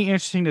it's going to be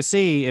interesting to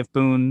see if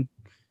Boone,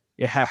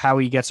 how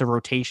he gets a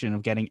rotation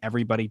of getting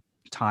everybody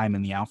time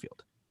in the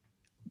outfield,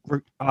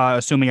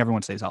 assuming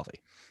everyone stays healthy.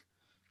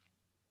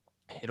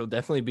 It'll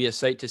definitely be a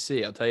sight to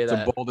see. I'll tell you It's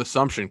that. a bold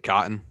assumption,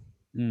 Cotton.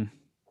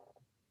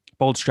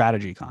 Bold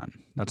strategy, Con.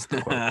 That's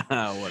the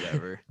quote.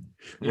 Whatever.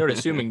 You know what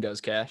assuming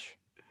does, Cash?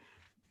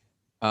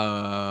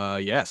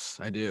 Yes,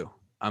 I do.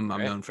 I'm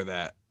Right. known for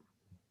that.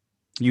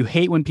 You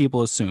hate when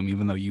people assume,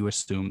 even though you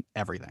assume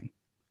everything.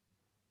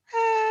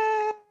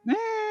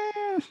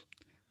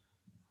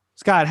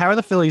 Scott, how are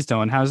the Phillies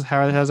doing?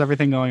 How's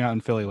everything going out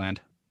in Philly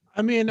land?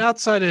 I mean,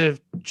 outside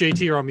of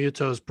JT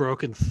Realmuto's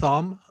broken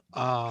thumb,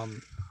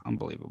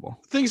 Unbelievable.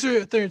 things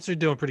are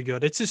doing pretty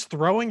good. It's his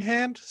throwing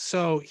hand,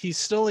 so he's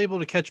still able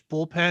to catch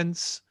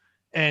bullpens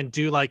and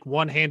do like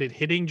one-handed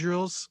hitting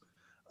drills.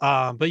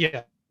 But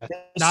yeah,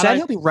 Said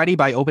he'll be ready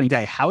by opening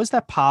day. How is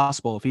that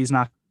possible if he's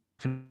not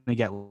going to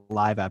get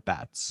live at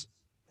bats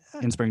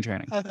in spring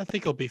training? I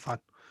think he'll be fine.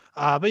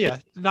 But yeah,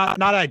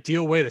 not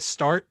ideal way to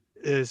start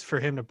is for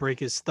him to break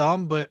his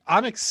thumb. But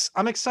I'm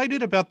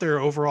excited about their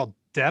overall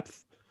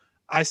depth.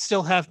 I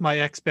still have my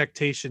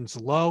expectations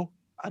low.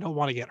 I don't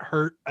want to get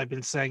hurt. I've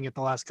been saying it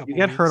the last couple. You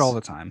get hurt weeks. all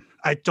the time.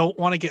 I don't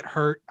want to get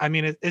hurt. I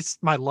mean, it's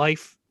my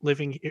life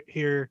living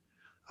here,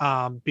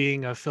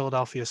 being a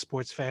Philadelphia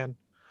sports fan.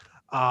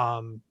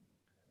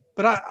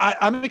 But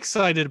I'm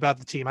excited about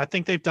the team. I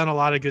think they've done a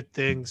lot of good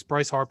things.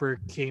 Bryce Harper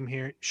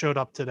showed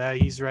up today.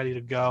 He's ready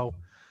to go.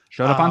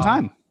 Showed up on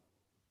time.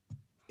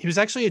 He was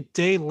actually a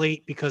day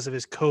late because of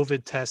his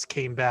COVID test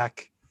came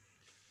back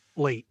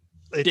late.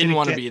 It Didn't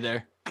want to get- be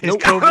there. His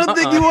I don't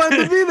think he wanted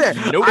to be there.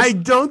 Nope. I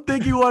don't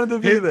think he wanted to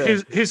be there.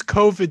 his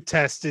COVID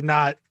test did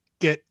not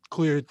get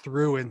cleared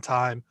through in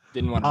time.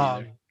 Didn't want to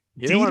be there.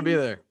 He didn't want to be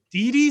there.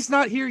 Didi's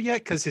not here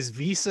yet because his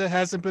visa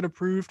hasn't been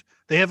approved.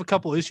 They have a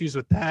couple issues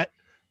with that.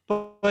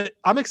 But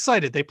I'm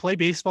excited. They play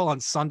baseball on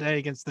Sunday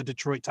against the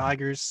Detroit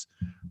Tigers.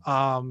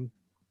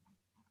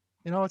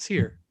 It's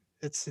here.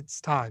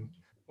 It's time.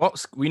 Well,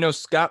 we know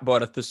Scott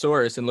bought a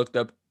thesaurus and looked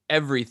up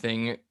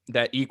everything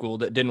that equaled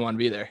that didn't want to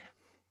be there.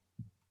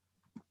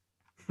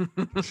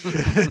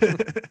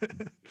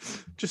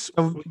 Just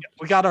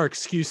we got our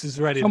excuses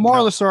ready. The to moral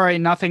go. of the story,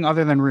 nothing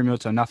other than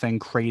Realmuto, nothing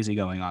crazy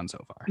going on so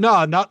far.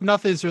 No,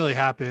 nothing's really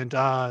happened.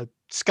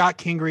 Scott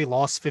Kingery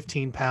lost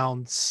 15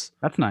 pounds.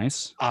 That's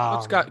nice.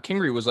 But Scott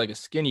Kingery was like a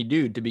skinny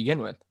dude to begin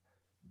with.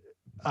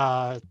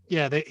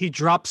 He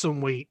dropped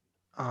some weight.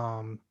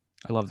 I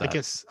love that. I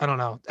guess I don't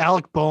know.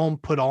 Alec Boehm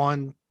put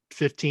on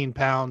 15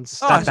 pounds.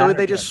 Oh, Not so bad.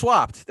 they just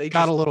swapped. They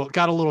got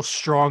just a little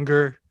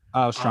stronger.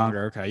 Oh,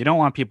 stronger. Okay. You don't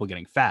want people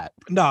getting fat.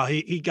 No,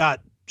 he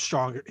got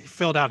stronger. He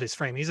filled out his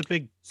frame. He's a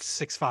big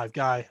 6'5"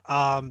 guy.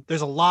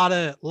 There's a lot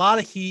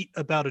of heat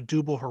about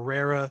Odubel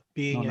Herrera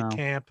being at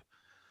camp.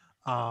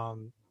 A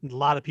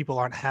lot of people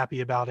aren't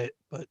happy about it,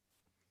 but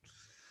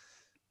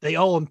they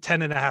owe him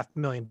 $10.5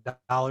 million.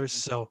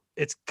 So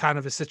it's kind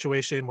of a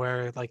situation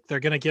where like they're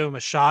going to give him a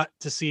shot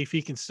to see if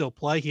he can still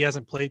play. He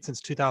hasn't played since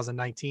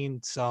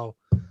 2019. So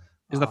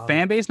is the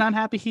fan base not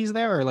happy he's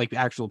there, or like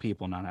actual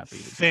people not happy?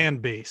 Fan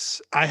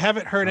base. I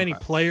haven't heard any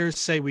players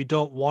say we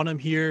don't want him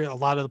here. A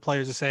lot of the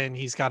players are saying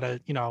he's got to,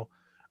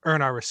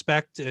 earn our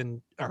respect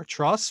and our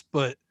trust,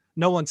 but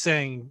no one's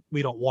saying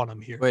we don't want him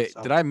here. Wait,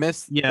 so. Did I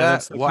miss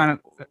that?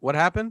 What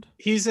happened?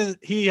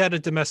 He had a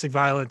domestic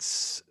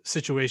violence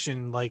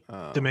situation like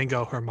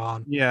Domingo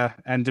Herman. Yeah,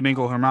 and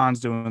Domingo Herman's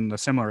doing the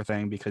similar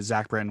thing because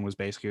Zach Britton was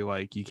basically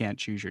like, you can't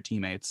choose your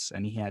teammates,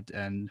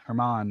 and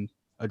Herman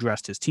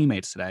addressed his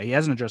teammates today. He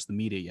hasn't addressed the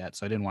media yet,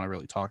 so I didn't want to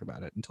really talk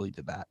about it until he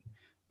did that.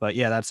 But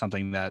yeah, that's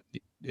something that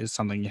is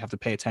something you have to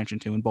pay attention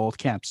to in both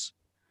camps.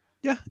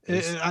 Yeah,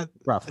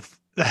 rough.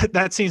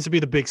 That seems to be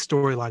the big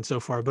storyline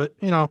so far. But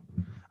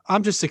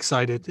I'm just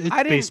excited. It's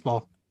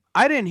baseball.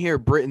 I didn't hear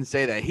Britton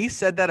say that. He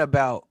said that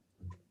about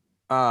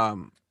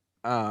Herman.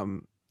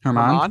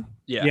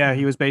 Yeah. Yeah,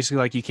 he was basically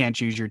like, you can't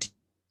choose your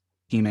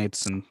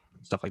teammates and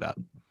stuff like that.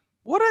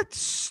 What a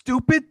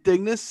stupid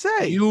thing to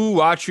say. You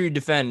watch who you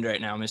defend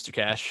right now, Mr.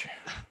 Cash.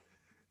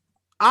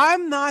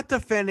 I'm not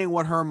defending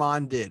what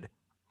Herman did.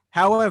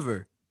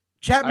 However,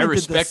 Chapman I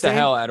respect did the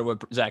hell out of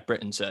what Zach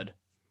Britton said.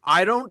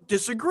 I don't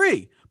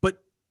disagree.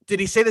 But did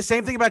he say the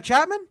same thing about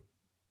Chapman?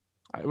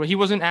 Well, he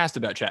wasn't asked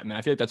about Chapman.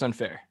 I feel like that's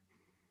unfair.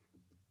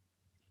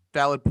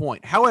 Valid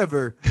point.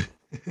 However,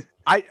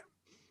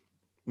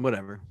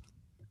 whatever.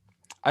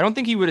 I don't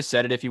think he would have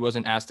said it if he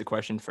wasn't asked the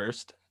question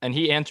first. And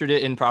he answered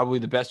it in probably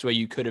the best way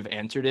you could have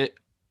answered it,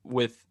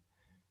 with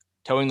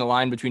towing the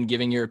line between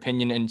giving your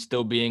opinion and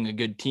still being a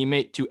good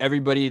teammate to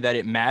everybody that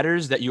it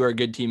matters that you are a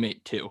good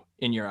teammate to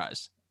in your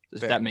eyes.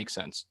 If that makes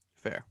sense.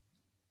 Fair.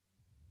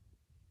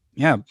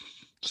 Yeah.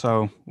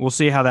 So we'll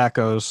see how that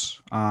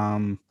goes.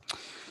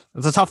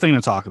 It's a tough thing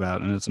to talk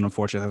about, and it's an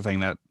unfortunate thing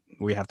that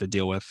we have to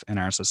deal with in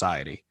our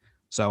society.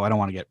 So I don't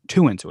want to get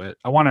too into it.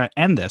 I want to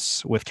end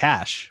this with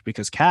Cash,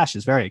 because Cash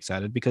is very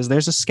excited because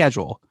there's a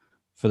schedule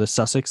for the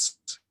Sussex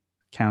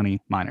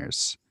County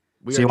Miners.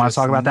 So you want to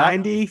talk about that?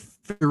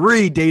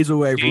 93 days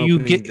away from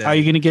opening day. Are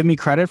you going to give me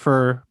credit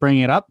for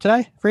bringing it up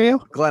today for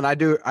you? Glenn, I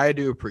do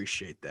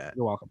appreciate that.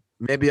 You're welcome.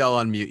 Maybe I'll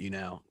unmute you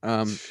now.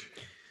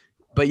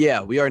 But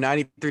yeah, we are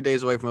 93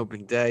 days away from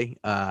opening day.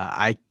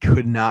 I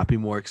could not be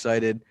more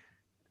excited.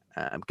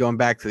 I'm going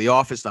back to the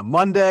office on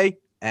Monday,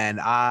 and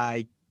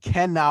I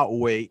cannot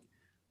wait.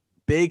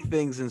 Big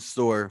things in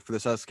store for the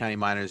Sussex County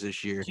Miners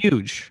this year.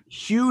 Huge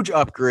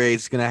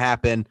upgrades going to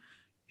happen.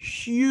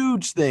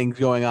 Huge things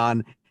going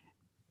on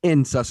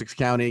in Sussex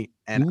County,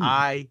 and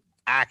I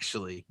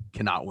actually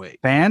cannot wait.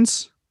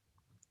 Fans?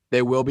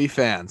 There will be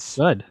fans.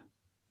 Good.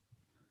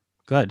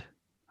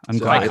 I'm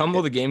So glad. I come,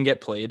 will the game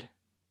get played?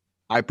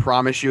 I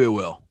promise you it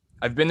will.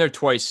 I've been there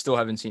twice, still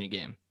haven't seen a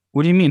game.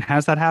 What do you mean?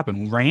 How's that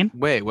happen? Rain?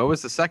 Wait, what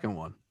was the second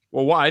one?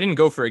 Well, I didn't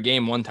go for a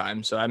game one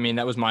time, so I mean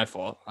that was my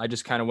fault. I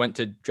just kind of went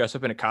to dress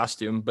up in a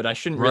costume, but I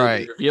shouldn't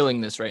really be revealing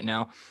this right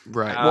now.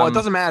 Right. Well, it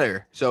doesn't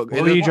matter. So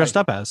What were you dressed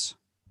up as?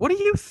 What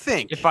do you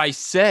think? If I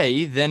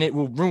say, then it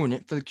will ruin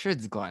it for the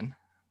kids, Glenn.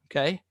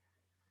 Okay.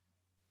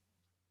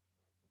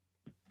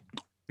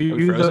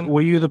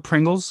 Were you the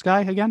Pringles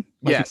guy again?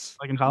 Yes.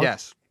 Like in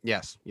college?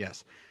 Yes.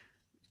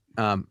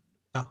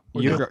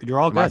 You're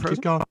all good.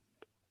 Keep going.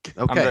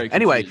 Okay.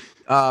 Anyway,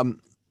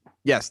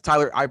 yes,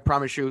 Tyler, I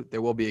promise you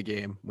there will be a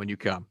game when you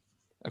come.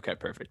 Okay,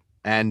 perfect.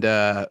 And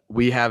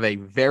we have a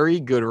very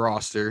good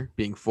roster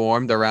being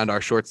formed around our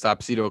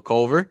shortstop, Cito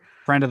Culver.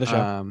 Friend of the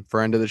show.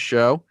 Friend of the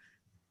show.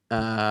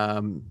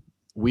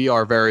 We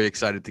are very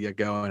excited to get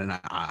going, and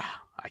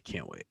I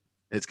can't wait.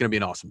 It's going to be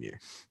an awesome year.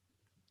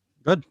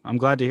 Good. I'm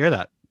glad to hear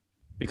that,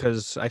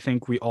 because I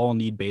think we all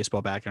need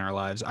baseball back in our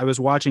lives. I was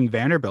watching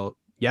Vanderbilt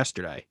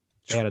yesterday.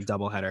 They had a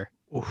doubleheader.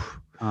 They're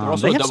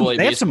also a double-A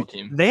baseball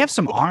team. They have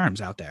some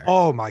arms out there.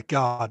 Oh my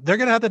God, they're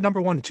gonna have the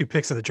number 1 and 2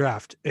 picks in the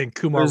draft. And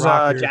Kumar There's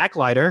Rocker, Jack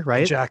Leiter,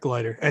 right? Jack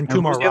Leiter, and who's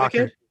Kumar the other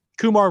Rocker. kid?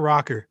 Kumar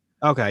Rocker.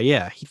 Okay,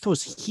 yeah, he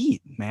throws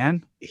heat,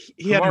 man.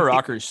 Kumar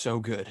Rocker is so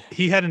good.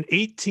 He had an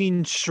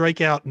 18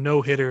 strikeout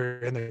no hitter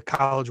in the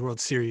College World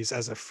Series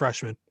as a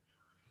freshman.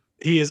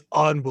 He is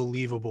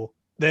unbelievable.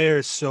 They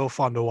are so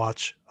fun to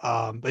watch.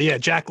 But yeah,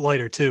 Jack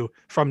Leiter too,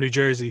 from New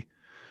Jersey.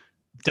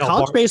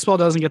 College baseball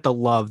doesn't get the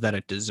love that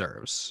it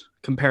deserves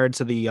compared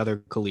to the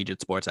other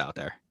collegiate sports out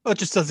there. Well, it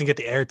just doesn't get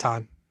the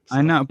airtime. So.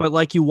 I know, but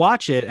like you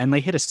watch it and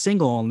they hit a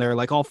single and they're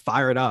like all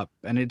fired up,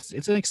 and it's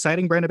an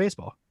exciting brand of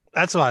baseball.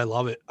 That's why I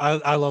love it.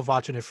 I love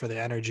watching it for the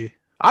energy.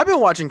 I've been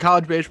watching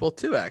college baseball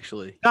too,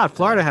 actually. God,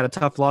 Florida had a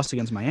tough loss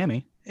against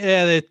Miami.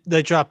 Yeah,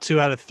 they dropped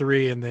 2 out of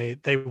 3, and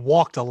they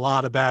walked a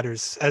lot of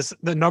batters as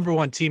the number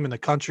 1 team in the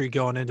country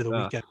going into the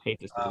weekend. Hate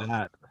to see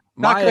that.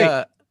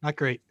 Not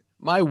great.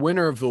 My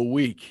winner of the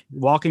week.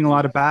 Walking a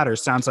lot of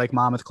batters sounds like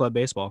Monmouth Club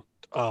baseball.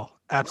 Oh,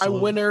 absolutely.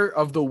 My winner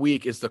of the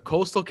week is the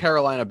Coastal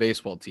Carolina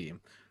baseball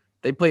team.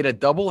 They played a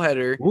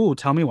doubleheader. Ooh,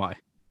 tell me why.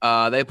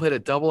 They played a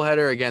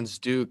doubleheader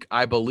against Duke.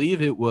 I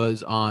believe it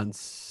was on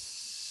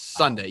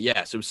Sunday.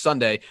 Yes, it was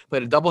Sunday.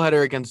 Played a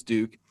doubleheader against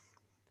Duke.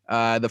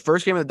 The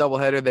first game of the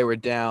doubleheader, they were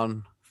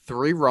down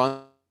 3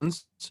 runs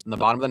in the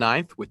bottom of the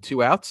ninth with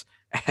 2 outs,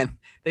 and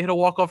they hit a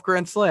walk-off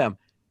grand slam,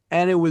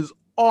 and it was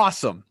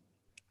awesome.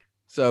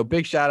 So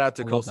big shout out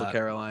to Coastal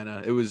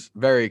Carolina. It was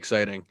very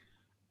exciting.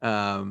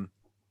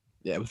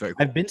 Yeah, it was very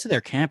cool. I've been to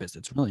their campus.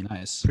 It's really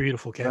nice.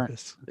 Beautiful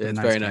campus. It's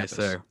nice very nice campus.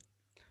 there.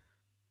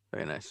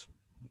 Very nice.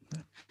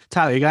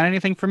 Tyler, you got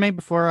anything for me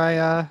before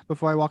I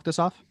walk this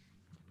off?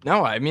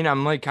 No, I mean,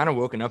 I'm like kind of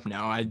woken up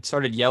now. I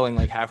started yelling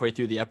like halfway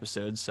through the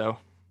episode, so.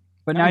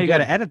 But now you got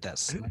to edit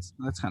this.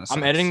 That's kind of.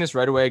 I'm editing this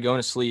right away, going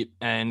to sleep,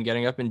 and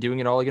getting up and doing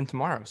it all again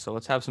tomorrow. So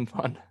let's have some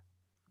fun.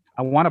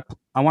 I want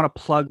to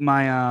plug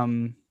my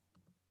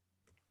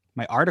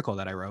my article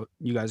that I wrote.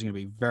 You guys are gonna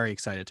be very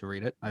excited to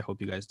read it. I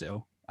hope you guys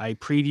do. I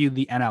previewed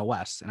the NL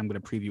West, and I'm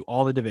going to preview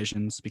all the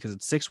divisions because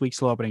it's 6 weeks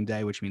till opening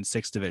day, which means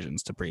 6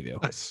 divisions to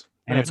preview. Nice.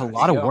 And it's a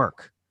lot of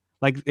work.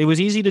 Like, it was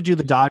easy to do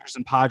the Dodgers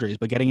and Padres,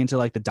 but getting into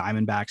like the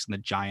Diamondbacks and the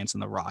Giants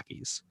and the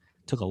Rockies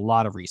took a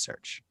lot of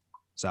research.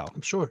 So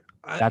I'm sure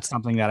that's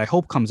something that I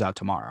hope comes out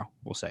tomorrow.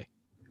 We'll see.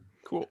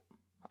 Cool.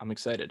 I'm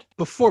excited.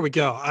 Before we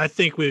go, I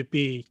think we'd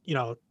be,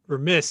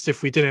 remiss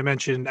if we didn't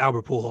mention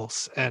Albert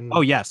Pujols. And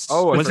Oh yes.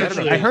 Oh, Was I it,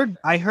 forgot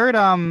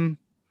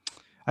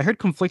I heard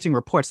conflicting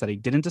reports that he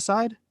didn't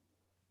decide.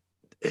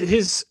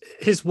 his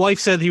wife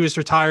said he was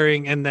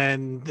retiring, and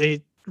then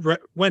they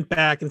went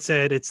back and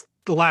said it's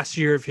the last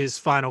year of his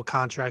final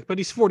contract, but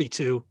he's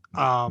 42.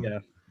 Yeah.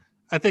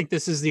 I think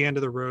this is the end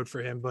of the road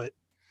for him, but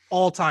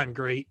all-time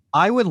great.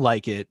 I would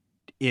like it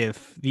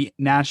if the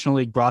National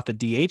League brought the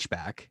DH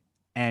back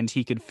and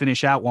he could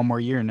finish out one more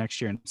year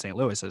next year in St.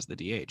 Louis as the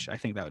DH. I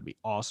think that would be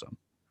awesome.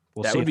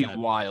 We'll That see would if be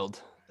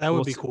wild. That would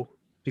We'll be see. cool.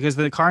 because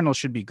the Cardinals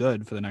should be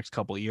good for the next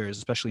couple of years,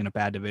 especially in a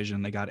bad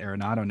division. They got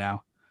Arenado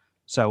now.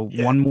 So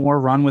Yeah. one more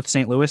run with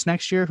St. Louis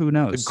next year, who The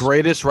knows?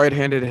 greatest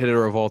right-handed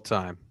hitter of all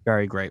time.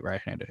 Very great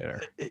right-handed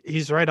hitter.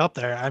 He's right up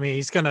there. I mean,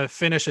 he's going to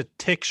finish a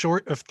tick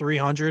short of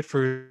 300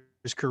 for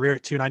his career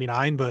at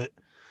 299, but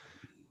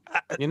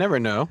You never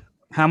know.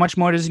 How much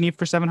more does he need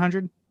for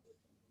 700?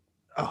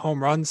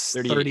 home runs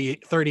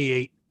 38.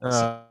 38.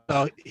 Uh,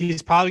 So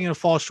he's probably going to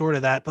fall short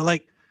of that. But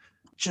like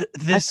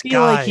this I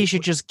feel guy, like he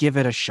should just give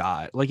it a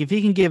shot. Like if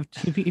he can go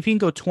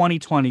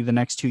 20-20 the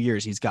next 2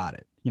 years, he's got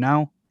it. You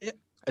know?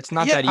 It's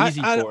not Yeah, that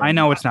easy for him. I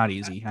know it's not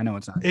easy. I know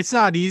it's not. it's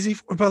not easy,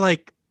 but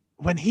like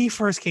when he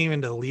first came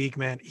into the league,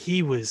 man,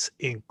 he was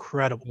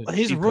incredible.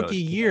 He His could, rookie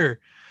year,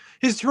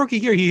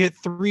 he hit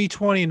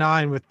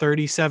 329 with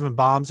 37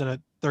 bombs and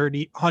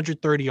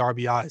 130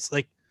 RBIs.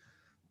 Like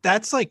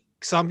that's like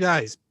some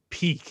guys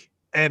peak,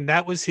 and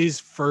that was his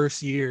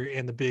first year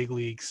in the big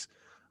leagues.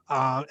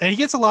 And he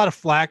gets a lot of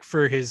flack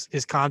for his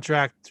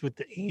contract with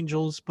the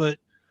Angels, but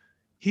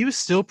he was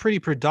still pretty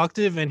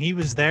productive, and he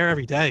was there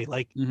every day.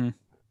 Like Mhm.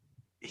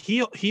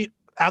 he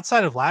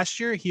outside of last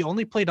year, he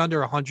only played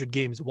under 100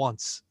 games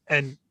once,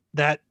 and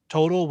that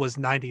total was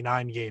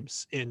 99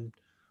 games in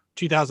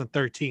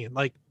 2013.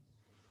 Like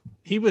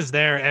he was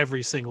there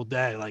every single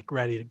day, like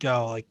ready to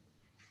go. Like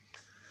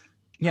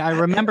Yeah, I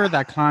remember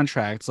that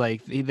contract.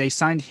 Like they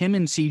signed him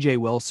and CJ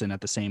Wilson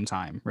at the same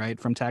time, right?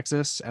 From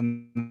Texas.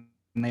 And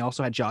they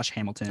also had Josh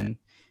Hamilton.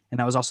 And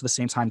that was also the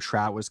same time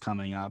Trout was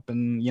coming up.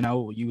 And, you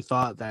know, you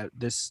thought that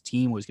this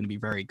team was going to be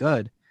very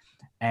good.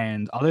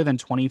 And other than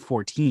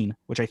 2014,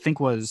 which I think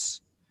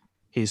was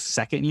his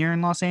second year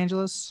in Los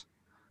Angeles,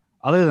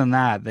 other than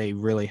that, they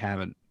really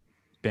haven't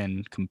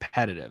been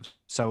competitive.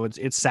 So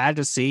it's sad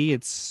to see.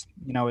 It's,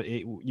 you know,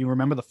 you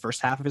remember the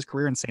first half of his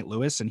career in St.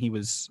 Louis, and he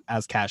was,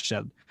 as Cash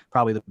said,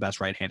 probably the best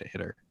right-handed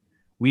hitter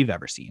we've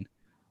ever seen.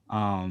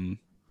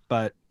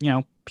 But, you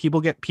know,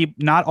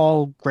 not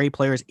all great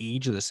players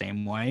age the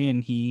same way.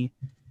 And he,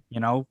 you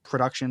know,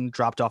 production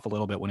dropped off a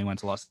little bit when he went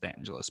to Los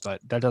Angeles,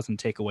 but that doesn't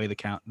take away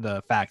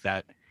the fact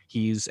that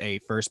he's a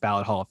first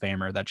ballot Hall of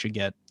Famer that should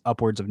get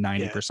upwards of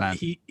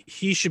 90%. yeah,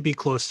 he should be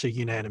close to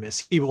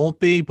unanimous. He won't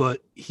be,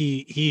 but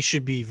he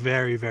should be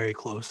very, very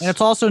close. And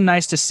it's also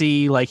nice to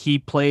see, like, he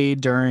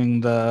played during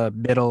the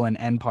middle and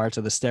end parts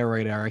of the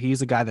steroid era.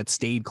 He's a guy that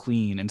stayed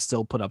clean and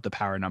still put up the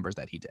power numbers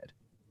that he did.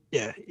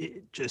 Yeah,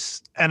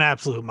 just an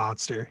absolute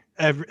monster.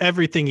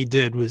 Everything he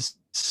did was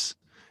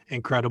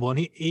incredible, and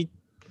he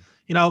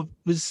you know,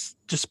 was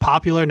just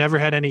popular, never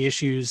had any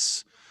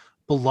issues,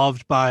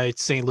 beloved by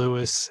St.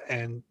 Louis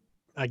and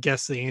I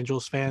guess the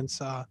Angels fans.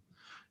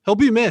 He'll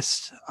be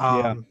missed.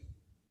 Yeah.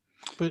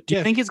 But Do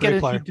you think great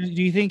player. do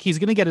you think he's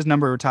going to get his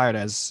number retired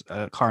as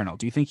a Cardinal?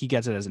 Do you think he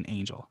gets it as an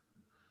Angel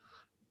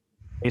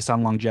based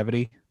on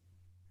longevity?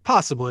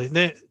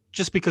 Possibly.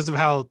 Just because of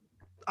how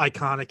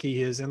iconic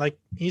he is, and like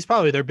he's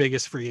probably their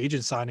biggest free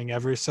agent signing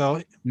ever.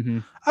 So Mm-hmm.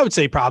 I would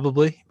say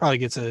probably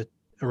gets a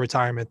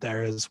retirement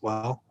there as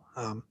well.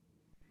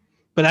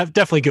 But that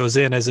definitely goes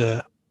in as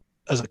a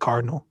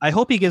Cardinal. I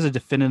hope he gives a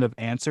definitive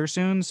answer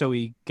soon so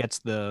he gets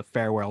the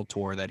farewell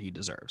tour that he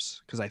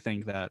deserves, because I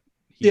think that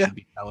he Yeah. should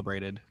be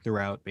celebrated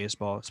throughout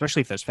baseball,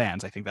 especially if there's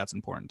fans. I think that's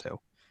important too.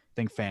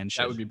 think fans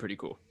should. That would be pretty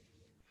cool.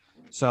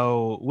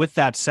 So with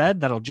that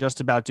said, that'll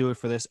just about do it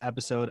for this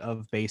episode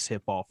of Base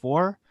Hit Ball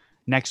 4.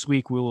 Next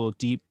week we will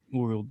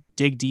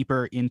dig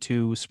deeper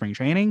into spring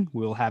training.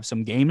 We'll have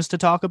some games to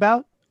talk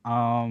about.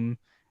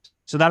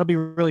 So that'll be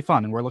really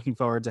fun, and we're looking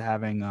forward to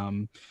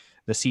having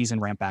the season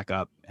ramp back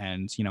up.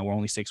 And we're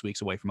only 6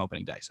 weeks away from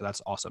opening day, so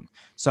that's awesome.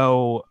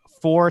 So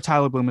for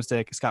Tyler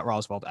Blumenstick, Scott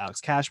Roswald,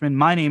 Alex Cashman,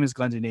 my name is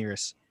Glenn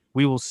Daenerys.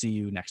 We will see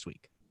you next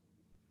week.